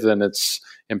creative, and it's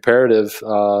imperative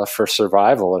for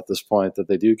survival at this point that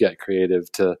they do get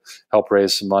creative to help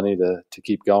raise some money to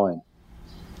keep going.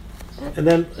 And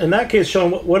then in that case,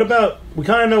 Sean, what about, we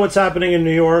kind of know what's happening in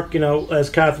New York,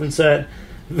 as Catherine said,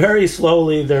 very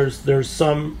slowly there's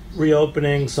some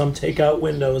reopening, some takeout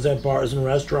windows at bars and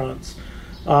restaurants.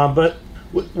 But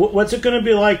what's it going to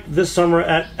be like this summer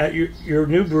at your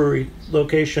new brewery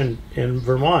location in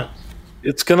Vermont?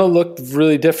 It's going to look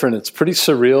really different. It's pretty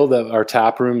surreal that our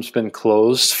tap room's been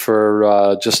closed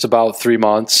for just about 3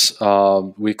 months.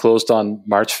 We closed on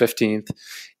March 15th,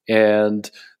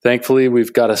 and thankfully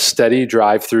we've got a steady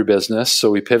drive-through business. So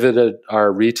we pivoted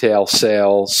our retail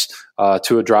sales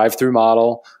to a drive-through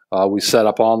model. We set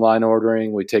up online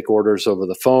ordering. We take orders over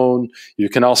the phone. You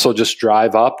can also just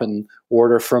drive up and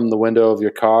order from the window of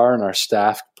your car, and our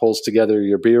staff pulls together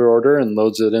your beer order and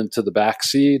loads it into the back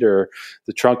seat or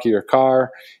the trunk of your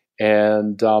car.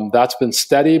 And that's been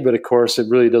steady, but of course it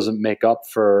really doesn't make up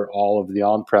for all of the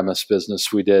on-premise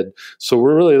business we did. So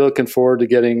we're really looking forward to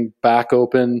getting back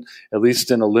open, at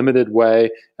least in a limited way.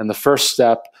 And the first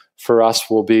step for us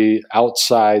will be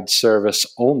outside service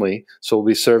only. So we'll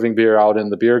be serving beer out in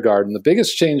the beer garden. The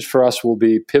biggest change for us will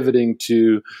be pivoting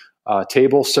to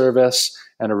table service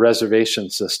and a reservation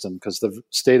system, because the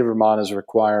state of Vermont is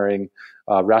requiring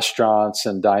restaurants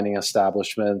and dining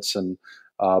establishments and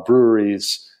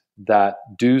breweries that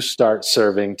do start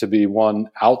serving to be one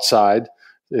outside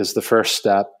is the first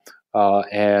step.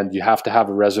 And you have to have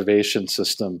a reservation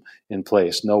system in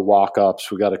place. No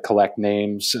walk-ups. We got to collect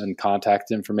names and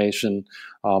contact information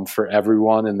for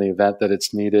everyone in the event that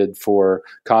it's needed for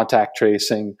contact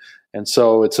tracing. And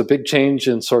so it's a big change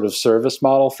in sort of service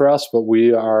model for us, but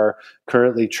we are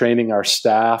currently training our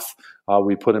staff.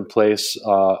 We put in place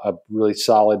a really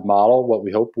solid model, what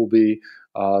we hope will be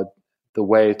the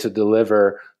way to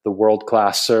deliver the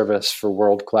world-class service for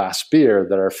world-class beer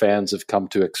that our fans have come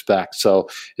to expect. So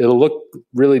it'll look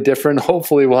really different.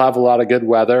 Hopefully we'll have a lot of good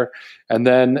weather. And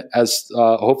then as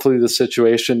hopefully the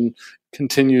situation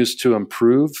continues to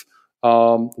improve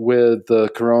with the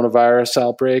coronavirus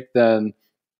outbreak, then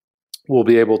we'll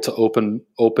be able to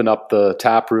open up the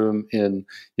tap room in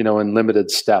limited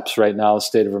steps. Right now, the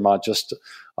state of Vermont just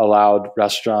allowed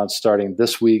restaurants starting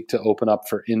this week to open up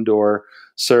for indoor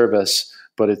service,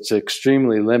 but it's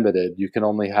extremely limited. You can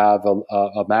only have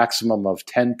a maximum of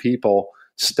 10 people,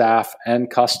 staff and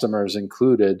customers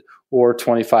included, or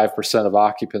 25% of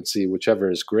occupancy,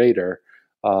 whichever is greater,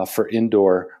 for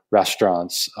indoor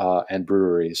restaurants and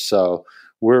breweries. So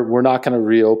we're not going to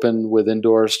reopen with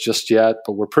indoors just yet,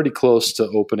 but we're pretty close to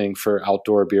opening for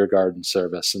outdoor beer garden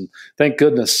service. And thank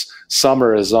goodness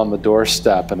summer is on the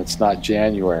doorstep and it's not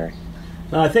January.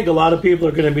 I think a lot of people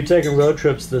are going to be taking road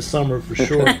trips this summer for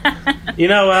sure.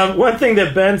 One thing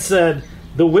that Ben said,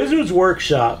 the Wizards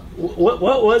Workshop, what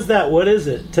was that? What is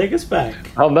it? Take us back.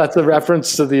 That's a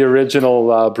reference to the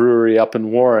original brewery up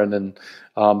in Warren, and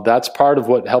that's part of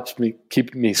what helps me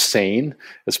keep me sane,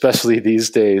 especially these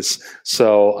days.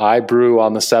 So I brew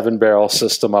on the 7-barrel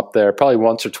system up there probably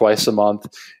once or twice a month.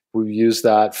 We use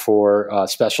that for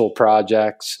special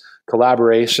projects,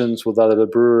 collaborations with other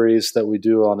breweries that we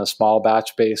do on a small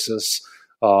batch basis,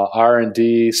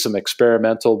 R&D, some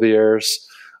experimental beers,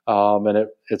 and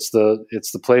it's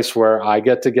the place where I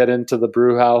get to get into the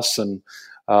brew house and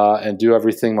do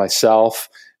everything myself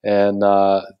and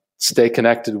stay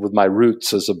connected with my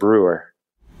roots as a brewer.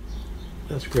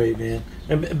 That's great, man.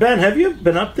 And Ben, have you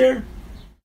been up there?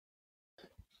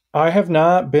 I have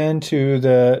not been to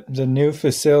the new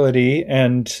facility,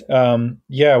 and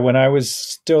when I was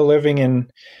still living in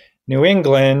New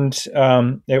England,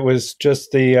 it was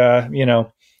just the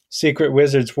Secret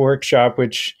Wizards workshop,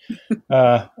 which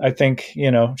I think,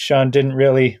 Sean didn't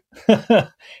really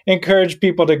encourage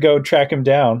people to go track him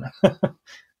down.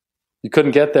 You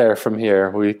couldn't get there from here.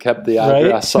 We kept the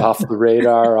address off the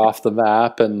radar, off the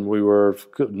map, and we were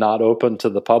not open to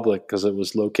the public because it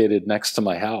was located next to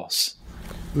my house.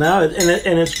 No,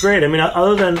 and it's great. I mean,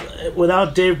 other than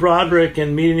without Dave Broderick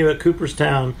and meeting you at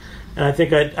Cooperstown, and I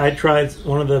think I tried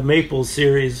one of the Maples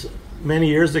series many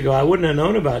years ago, I wouldn't have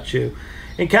known about you.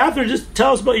 And Catherine, just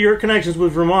tell us about your connections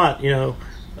with Vermont.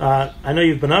 I know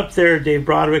you've been up there. Dave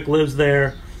Broderick lives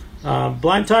there.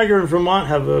 Blind Tiger and Vermont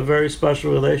have a very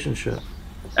special relationship.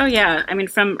 Oh, yeah. I mean,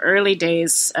 from early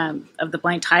days of the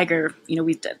Blind Tiger,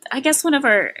 I guess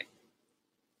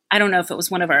I don't know if it was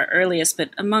one of our earliest, but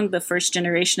among the first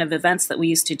generation of events that we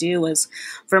used to do was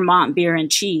Vermont beer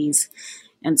and cheese.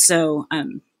 And so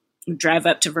we'd drive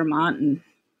up to Vermont and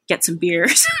get some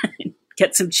beers,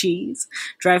 get some cheese,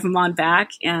 drive them on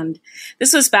back. And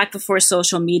this was back before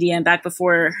social media and back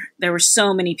before there were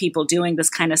so many people doing this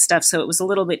kind of stuff. So it was a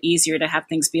little bit easier to have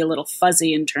things be a little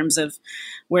fuzzy in terms of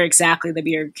where exactly the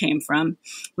beer came from.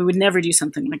 We would never do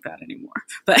something like that anymore.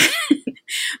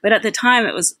 But at the time,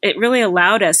 it really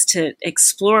allowed us to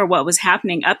explore what was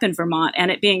happening up in Vermont, and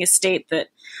it being a state that,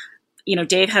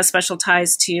 Dave has special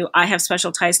ties to, I have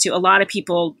special ties to. A lot of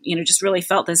people, just really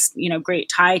felt this, great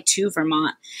tie to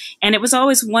Vermont. And it was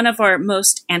always one of our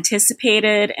most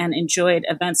anticipated and enjoyed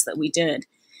events that we did.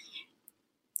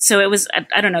 So it was,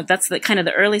 I don't know, that's the kind of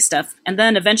the early stuff. And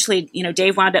then eventually,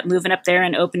 Dave wound up moving up there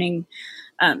and opening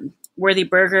Worthy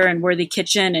Burger and Worthy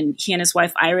Kitchen. And he and his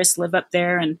wife Iris live up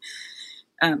there. And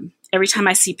every time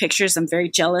I see pictures, I'm very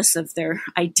jealous of their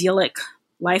idyllic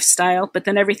lifestyle, but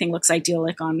then everything looks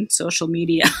idyllic on social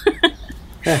media.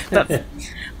 but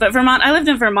Vermont, I lived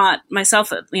in Vermont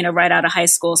myself, right out of high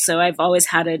school. So I've always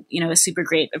had a super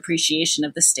great appreciation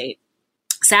of the state.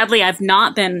 Sadly, I've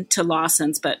not been to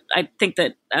Lawson's, but I think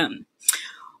that,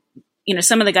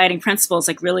 some of the guiding principles,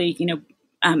 like really,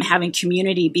 having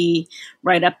community be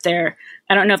right up there.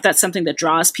 I don't know if that's something that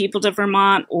draws people to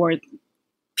Vermont, or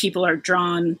people are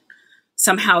drawn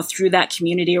somehow through that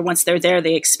community, or once they're there,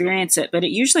 they experience it. But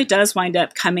it usually does wind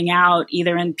up coming out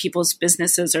either in people's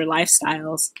businesses or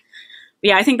lifestyles. But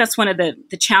yeah, I think that's one of the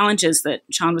challenges that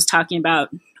Sean was talking about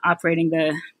operating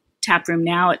the tap room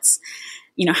now. It's,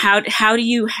 how do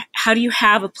you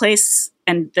have a place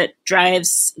and that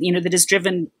drives, that is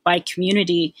driven by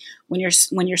community when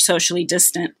you're socially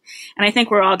distant. And I think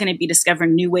we're all going to be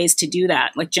discovering new ways to do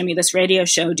that. Like Jimmy, this radio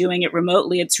show, doing it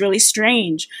remotely, it's really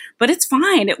strange, but it's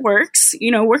fine. It works.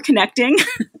 We're connecting.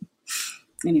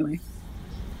 Anyway.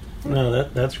 No,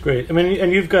 that's great. I mean,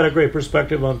 and you've got a great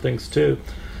perspective on things too.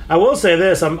 I will say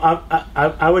this: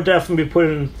 I would definitely be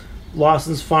putting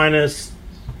Lawson's Finest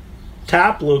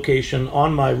tap location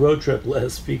on my road trip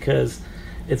list, because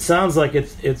it sounds like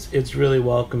it's really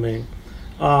welcoming.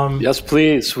 Yes,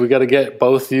 please. We got to get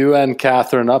both you and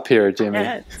Catherine up here, Jamie.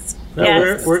 Yes. No,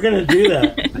 yes. We're going to do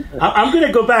that. I'm going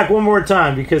to go back one more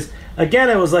time, because again,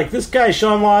 it was like this guy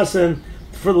Sean Lawson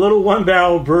for the Little One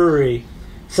Barrel Brewery.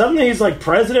 Suddenly he's like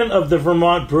president of the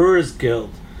Vermont Brewers Guild.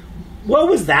 What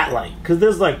was that like? Because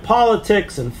there's like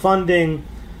politics and funding.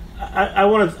 I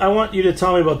want you to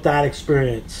tell me about that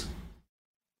experience.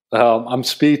 I'm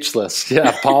speechless.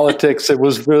 Yeah, politics. It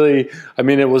was really,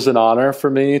 it was an honor for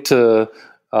me to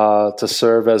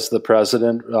serve as the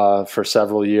president for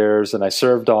several years. And I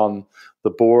served on the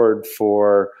board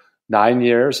for 9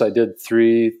 years. I did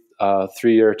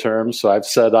three-year terms. So I've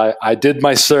said I did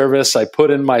my service. I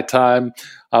put in my time.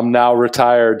 I'm now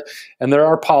retired. And there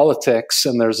are politics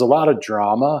and there's a lot of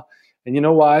drama. And you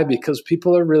know why? Because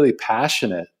people are really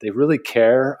passionate. They really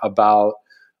care about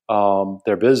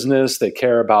their business, they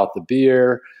care about the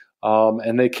beer,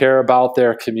 and they care about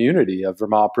their community of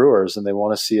Vermont brewers, and they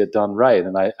want to see it done right.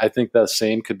 And I think the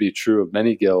same could be true of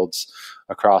many guilds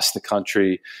across the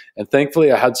country. And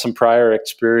thankfully, I had some prior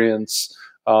experience,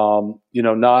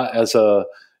 not as a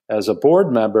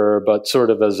board member, but sort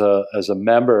of as a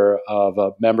member of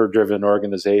a member-driven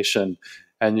organization.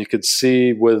 And you could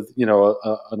see with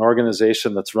an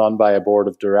organization that's run by a board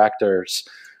of directors,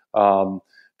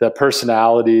 that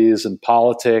personalities and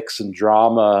politics and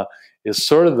drama is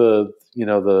sort of the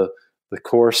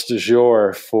course du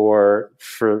jour for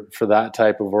that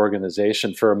type of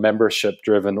organization, for a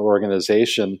membership-driven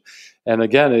organization. And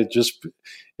again,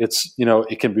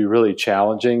 it can be really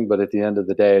challenging, but at the end of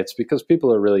the day, it's because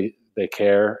people they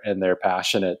care and they're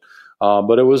passionate.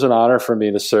 But it was an honor for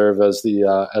me to serve as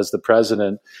the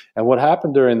president. And what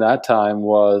happened during that time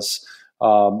was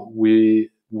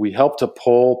we helped to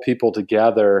pull people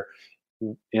together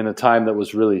in a time that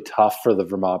was really tough for the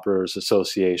Vermont Brewers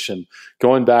Association.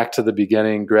 Going back to the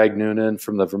beginning, Greg Noonan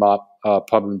from the Vermont Pub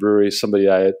and Brewery, somebody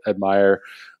I admire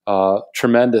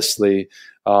tremendously,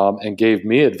 and gave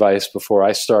me advice before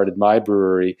I started my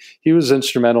brewery. He was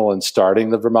instrumental in starting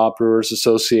the Vermont Brewers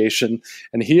Association,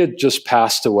 and he had just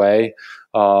passed away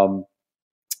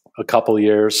a couple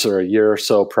years or a year or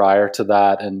so prior to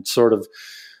that, and sort of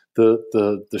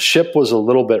the ship was a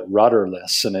little bit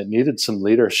rudderless and it needed some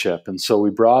leadership. And so we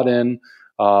brought in,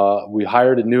 we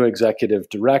hired a new executive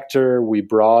director. We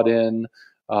brought in,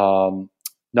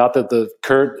 not that the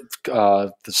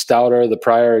Stouter, the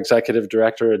prior executive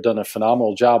director, had done a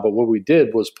phenomenal job, but what we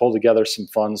did was pull together some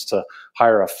funds to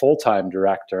hire a full-time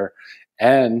director.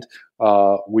 And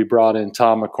we brought in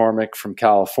Tom McCormick from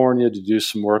California to do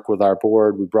some work with our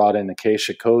board. We brought in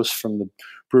Acacia Coast from the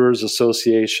Brewers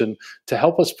Association to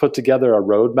help us put together a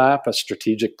roadmap, a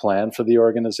strategic plan for the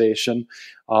organization.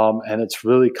 And it's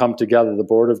really come together. The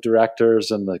board of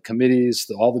directors and the committees,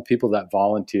 all the people that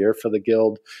volunteer for the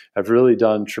Guild have really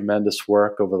done tremendous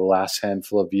work over the last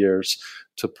handful of years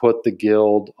to put the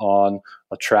Guild on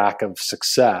a track of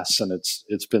success. And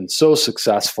it's been so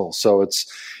successful. So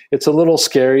it's a little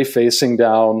scary facing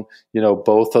down,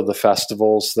 both of the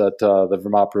festivals that the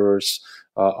Vermont Brewers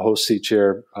hosts each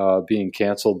year being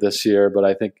canceled this year, but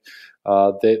I think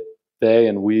they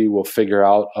and we will figure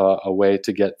out a way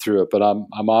to get through it. But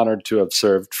I'm honored to have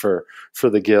served for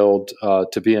the Guild,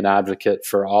 to be an advocate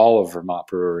for all of Vermont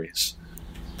breweries.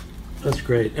 That's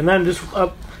great. And then just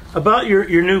about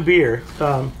your new beer,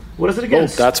 what is it again? Oh,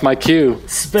 that's my cue.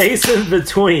 Space in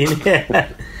Between.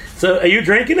 So are you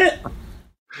drinking it?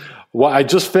 Well, I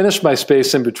just finished my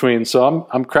Space in Between, so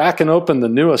I'm cracking open the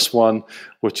newest one,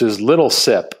 which is Little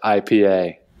Sip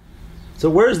IPA. So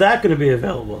where's that going to be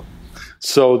available?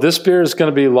 So this beer is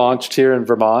going to be launched here in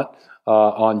Vermont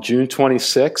on June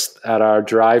 26th at our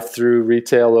drive-through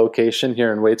retail location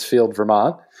here in Waitsfield,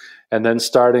 Vermont. And then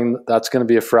that's going to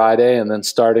be a Friday, and then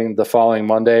starting the following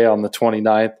Monday on the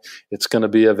 29th, it's going to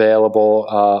be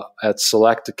available at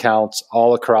select accounts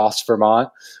all across Vermont.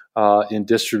 In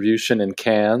distribution in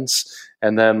cans,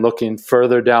 and then looking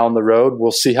further down the road,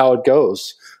 we'll see how it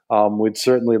goes. We'd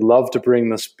certainly love to bring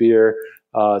this beer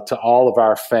to all of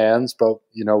our fans, but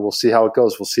we'll see how it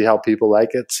goes. We'll see how people like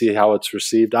it, see how it's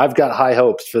received. I've got high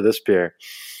hopes for this beer.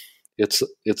 It's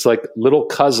like little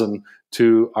cousin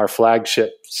to our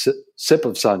flagship Sip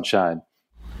of Sunshine.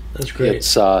 That's great.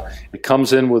 It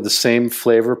comes in with the same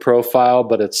flavor profile,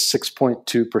 but it's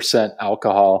 6.2%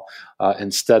 alcohol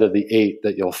instead of the 8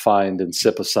 that you'll find in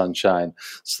Sip of Sunshine.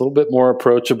 It's a little bit more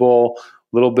approachable, a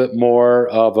little bit more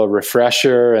of a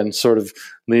refresher, and sort of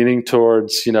leaning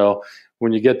towards,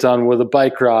 when you get done with a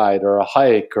bike ride or a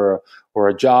hike or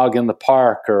a jog in the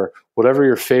park or whatever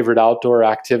your favorite outdoor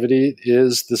activity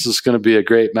is, this is going to be a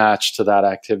great match to that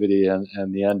activity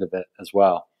and the end of it as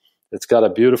well. It's got a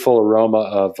beautiful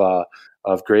aroma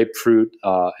of grapefruit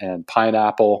and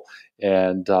pineapple,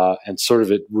 and sort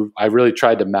of it. I really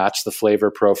tried to match the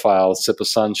flavor profile of Sip of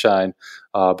Sunshine,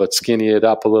 but skinny it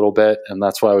up a little bit, and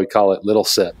that's why we call it Little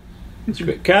Sip. That's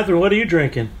great. Catherine, what are you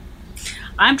drinking?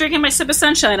 I'm drinking my Sip of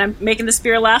Sunshine. I'm making this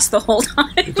beer last the whole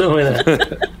time. Tell me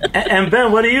that. And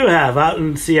Ben, what do you have out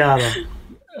in Seattle?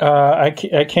 I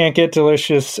can't get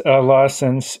delicious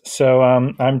Lawson's, so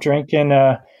I'm drinking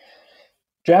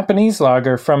Japanese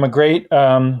lager from a great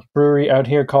brewery out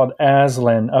here called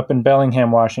Aslan up in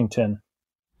Bellingham, Washington.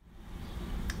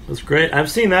 That's great. I've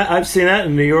seen that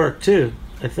in New York too,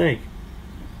 I think.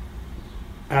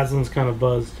 Aslan's kind of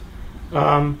buzzed.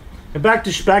 And back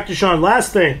to Sean.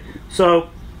 Last thing. So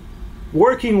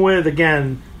working with,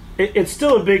 again, it's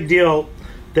still a big deal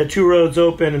that Two Roads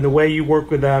open and the way you work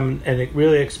with them, and it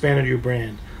really expanded your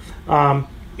brand.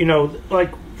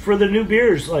 Like for the new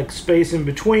beers like Space in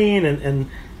Between and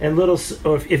Little,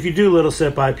 or if you do Little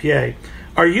Sip IPA,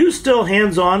 are you still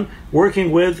hands-on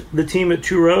working with the team at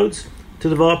Two Roads to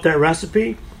develop that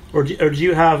recipe, or do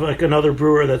you have like another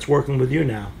brewer that's working with you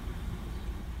now?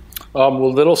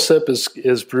 Well, Little Sip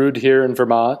is brewed here in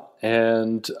Vermont,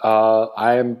 and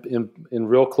I am in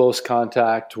real close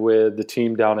contact with the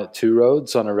team down at Two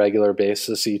Roads on a regular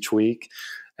basis each week,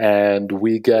 and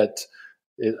we get,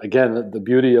 again, the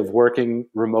beauty of working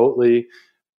remotely.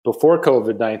 Before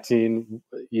COVID-19,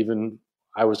 even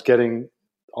I was getting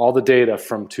all the data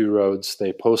from Two Roads.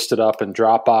 They post it up in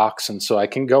Dropbox, and so I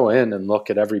can go in and look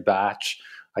at every batch.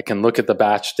 I can look at the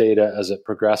batch data as it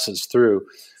progresses through.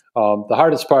 The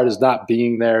hardest part is not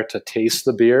being there to taste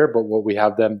the beer, but what we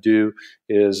have them do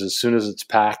is, as soon as it's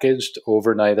packaged,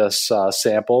 overnight us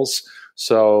samples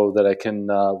so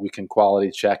that we can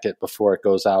quality check it before it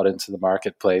goes out into the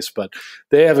marketplace. But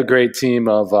they have a great team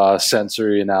of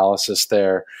sensory analysis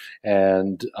there,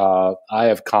 and I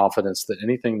have confidence that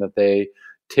anything that they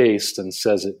taste and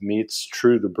says it meets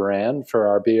true to brand for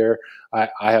our beer, I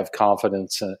have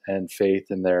confidence and faith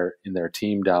in their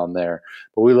team down there.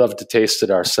 But we love to taste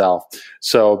it ourselves.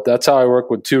 So that's how I work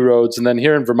with Two Roads. And then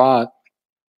here in Vermont,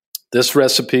 this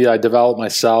recipe I developed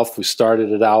myself. We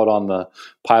started it out on the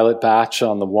pilot batch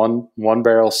on the one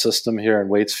barrel system here in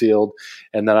Waitsfield.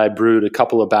 And then I brewed a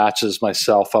couple of batches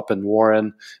myself up in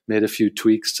Warren, made a few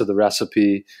tweaks to the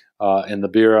recipe. And the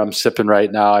beer I'm sipping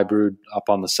right now, I brewed up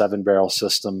on the 7-barrel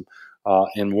system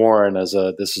in Warren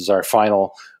this is our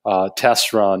final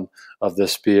test run of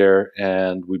this beer.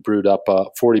 And we brewed up a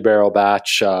 40-barrel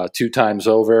batch 2 times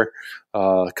over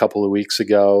a couple of weeks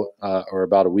ago, or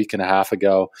about a week and a half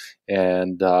ago.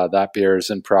 And that beer is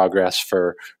in progress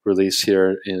for release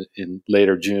here in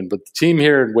later June. But the team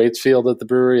here in Waitsfield at the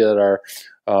brewery, at our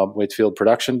Waitsfield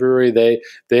Production Brewery,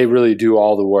 they really do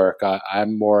all the work.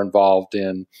 I'm more involved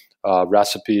in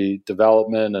recipe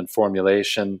development and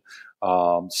formulation,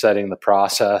 setting the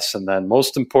process, and then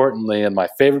most importantly, and my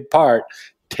favorite part,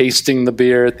 tasting the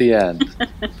beer at the end.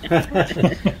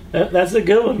 That's a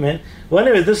good one, man. Well,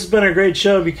 anyway, this has been a great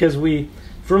show because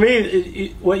for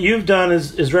me, what you've done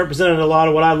is represented a lot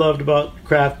of what I loved about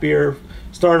craft beer,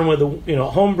 starting with a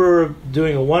home brewer,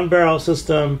 doing a 1-barrel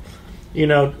system,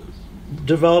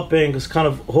 developing this kind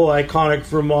of whole iconic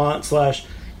Vermont /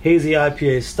 hazy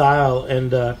IPA style,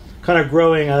 and kind of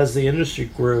growing as the industry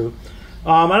grew.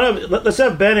 Let's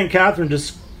have Ben and Catherine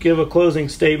just give a closing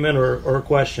statement or a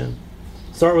question.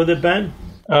 Start with it, Ben.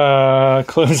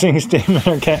 Closing statement,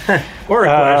 okay. Or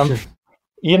a question.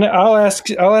 I'll ask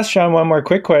Sean one more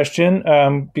quick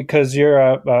question, because you're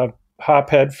a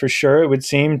hophead for sure, it would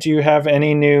seem. Do you have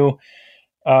any new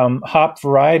hop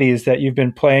varieties that you've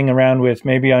been playing around with,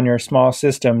 maybe on your small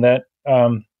system, that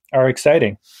are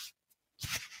exciting?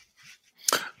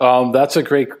 That's a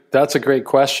great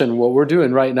question. What we're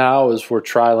doing right now is we're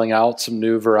trialing out some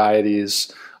new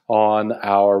varieties on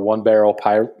our 1-barrel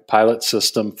pilot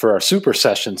system for our Super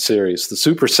Session series. The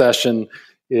Super Session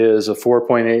is a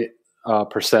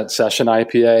 4.8% session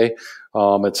IPA.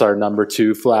 It's our number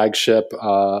 2 flagship.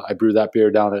 I brew that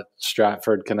beer down at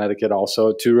Stratford, Connecticut,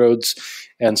 also at Two Roads.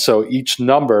 And so we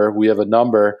have a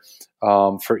number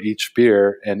for each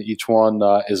beer, and each one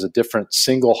is a different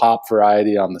single hop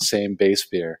variety on the same base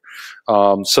beer.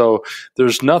 So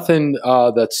there's nothing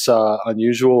that's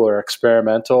unusual or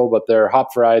experimental, but there are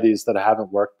hop varieties that I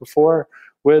haven't worked before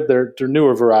with. They're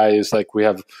newer varieties, like we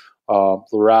have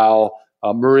Loral.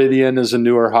 Meridian is a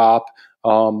newer hop.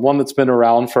 One that's been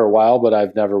around for a while, but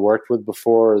I've never worked with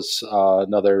before, is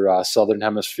another Southern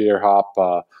Hemisphere hop,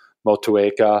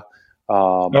 Motueka.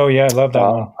 Oh yeah, I love that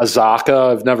one.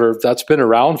 Azaka, that's been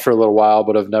around for a little while,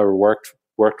 but I've never worked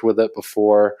with it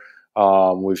before.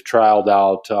 We've trialed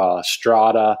out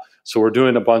Strata. So we're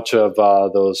doing a bunch of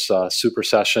those Super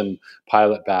Session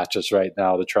pilot batches right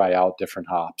now to try out different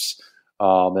hops.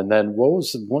 And then what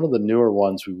was one of the newer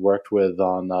ones we worked with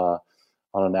on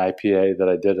an IPA that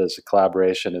I did as a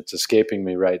collaboration? It's escaping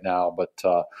me right now, but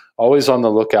always on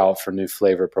the lookout for new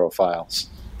flavor profiles.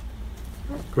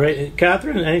 Great.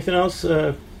 Catherine, anything else?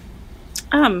 Let's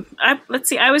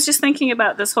see. I was just thinking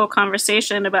about this whole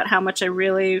conversation about how much I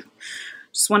really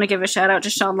just want to give a shout out to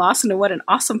Sean Lawson and what an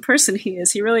awesome person he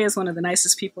is. He really is one of the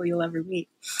nicest people you'll ever meet.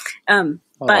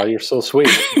 But you're so sweet.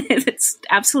 It's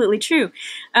absolutely true.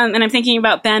 And I'm thinking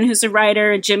about Ben, who's a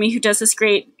writer, and Jimmy, who does this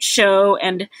great show,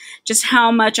 and just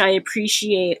how much I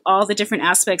appreciate all the different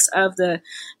aspects of the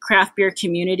craft beer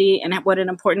community and what an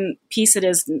important piece it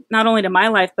is, not only to my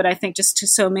life, but I think just to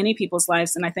so many people's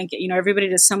lives. And I think, everybody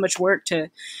does so much work to,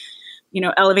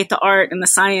 elevate the art and the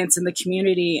science and the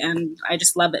community. And I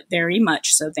just love it very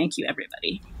much. So thank you,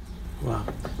 everybody. Wow.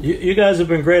 You guys have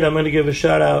been great. I'm going to give a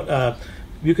shout out.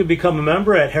 You can become a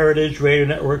member at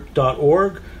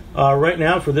heritageradionetwork.org. Right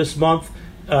now, for this month,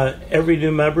 every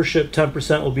new membership,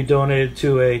 10% will be donated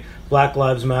to a Black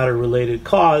Lives Matter related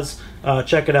cause.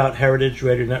 Check it out,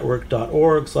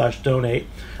 heritageradionetwork.org/donate.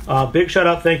 Big shout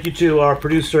out, thank you to our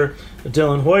producer,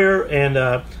 Dylan Hoyer,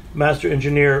 and master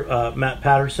engineer, Matt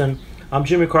Patterson. I'm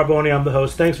Jimmy Carboni. I'm the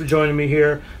host. Thanks for joining me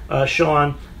here,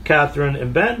 Sean, Catherine,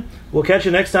 and Ben. We'll catch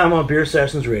you next time on Beer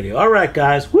Sessions Radio. All right,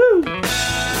 guys. Woo!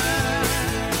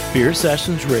 Beer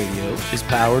Sessions Radio is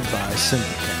powered by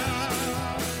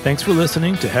Simplecast. Thanks for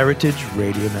listening to Heritage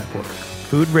Radio Network,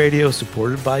 food radio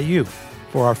supported by you.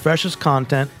 For our freshest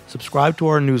content, subscribe to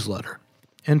our newsletter.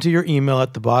 Enter your email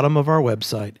at the bottom of our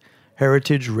website,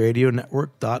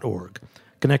 heritageradionetwork.org.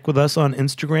 Connect with us on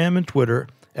Instagram and Twitter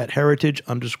at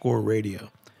heritage_radio.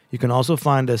 You can also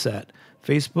find us at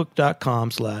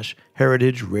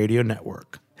facebook.com/Heritage Radio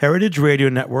Network. Heritage Radio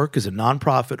Network is a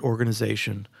nonprofit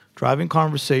organization driving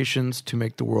conversations to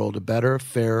make the world a better,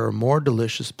 fairer, more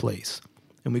delicious place.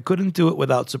 And we couldn't do it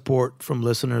without support from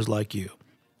listeners like you.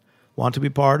 Want to be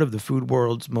part of the food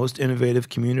world's most innovative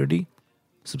community?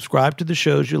 Subscribe to the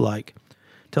shows you like,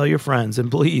 tell your friends, and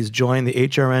please join the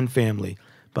HRN family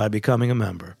by becoming a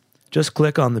member. Just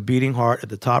click on the beating heart at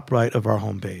the top right of our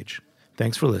homepage.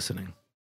 Thanks for listening.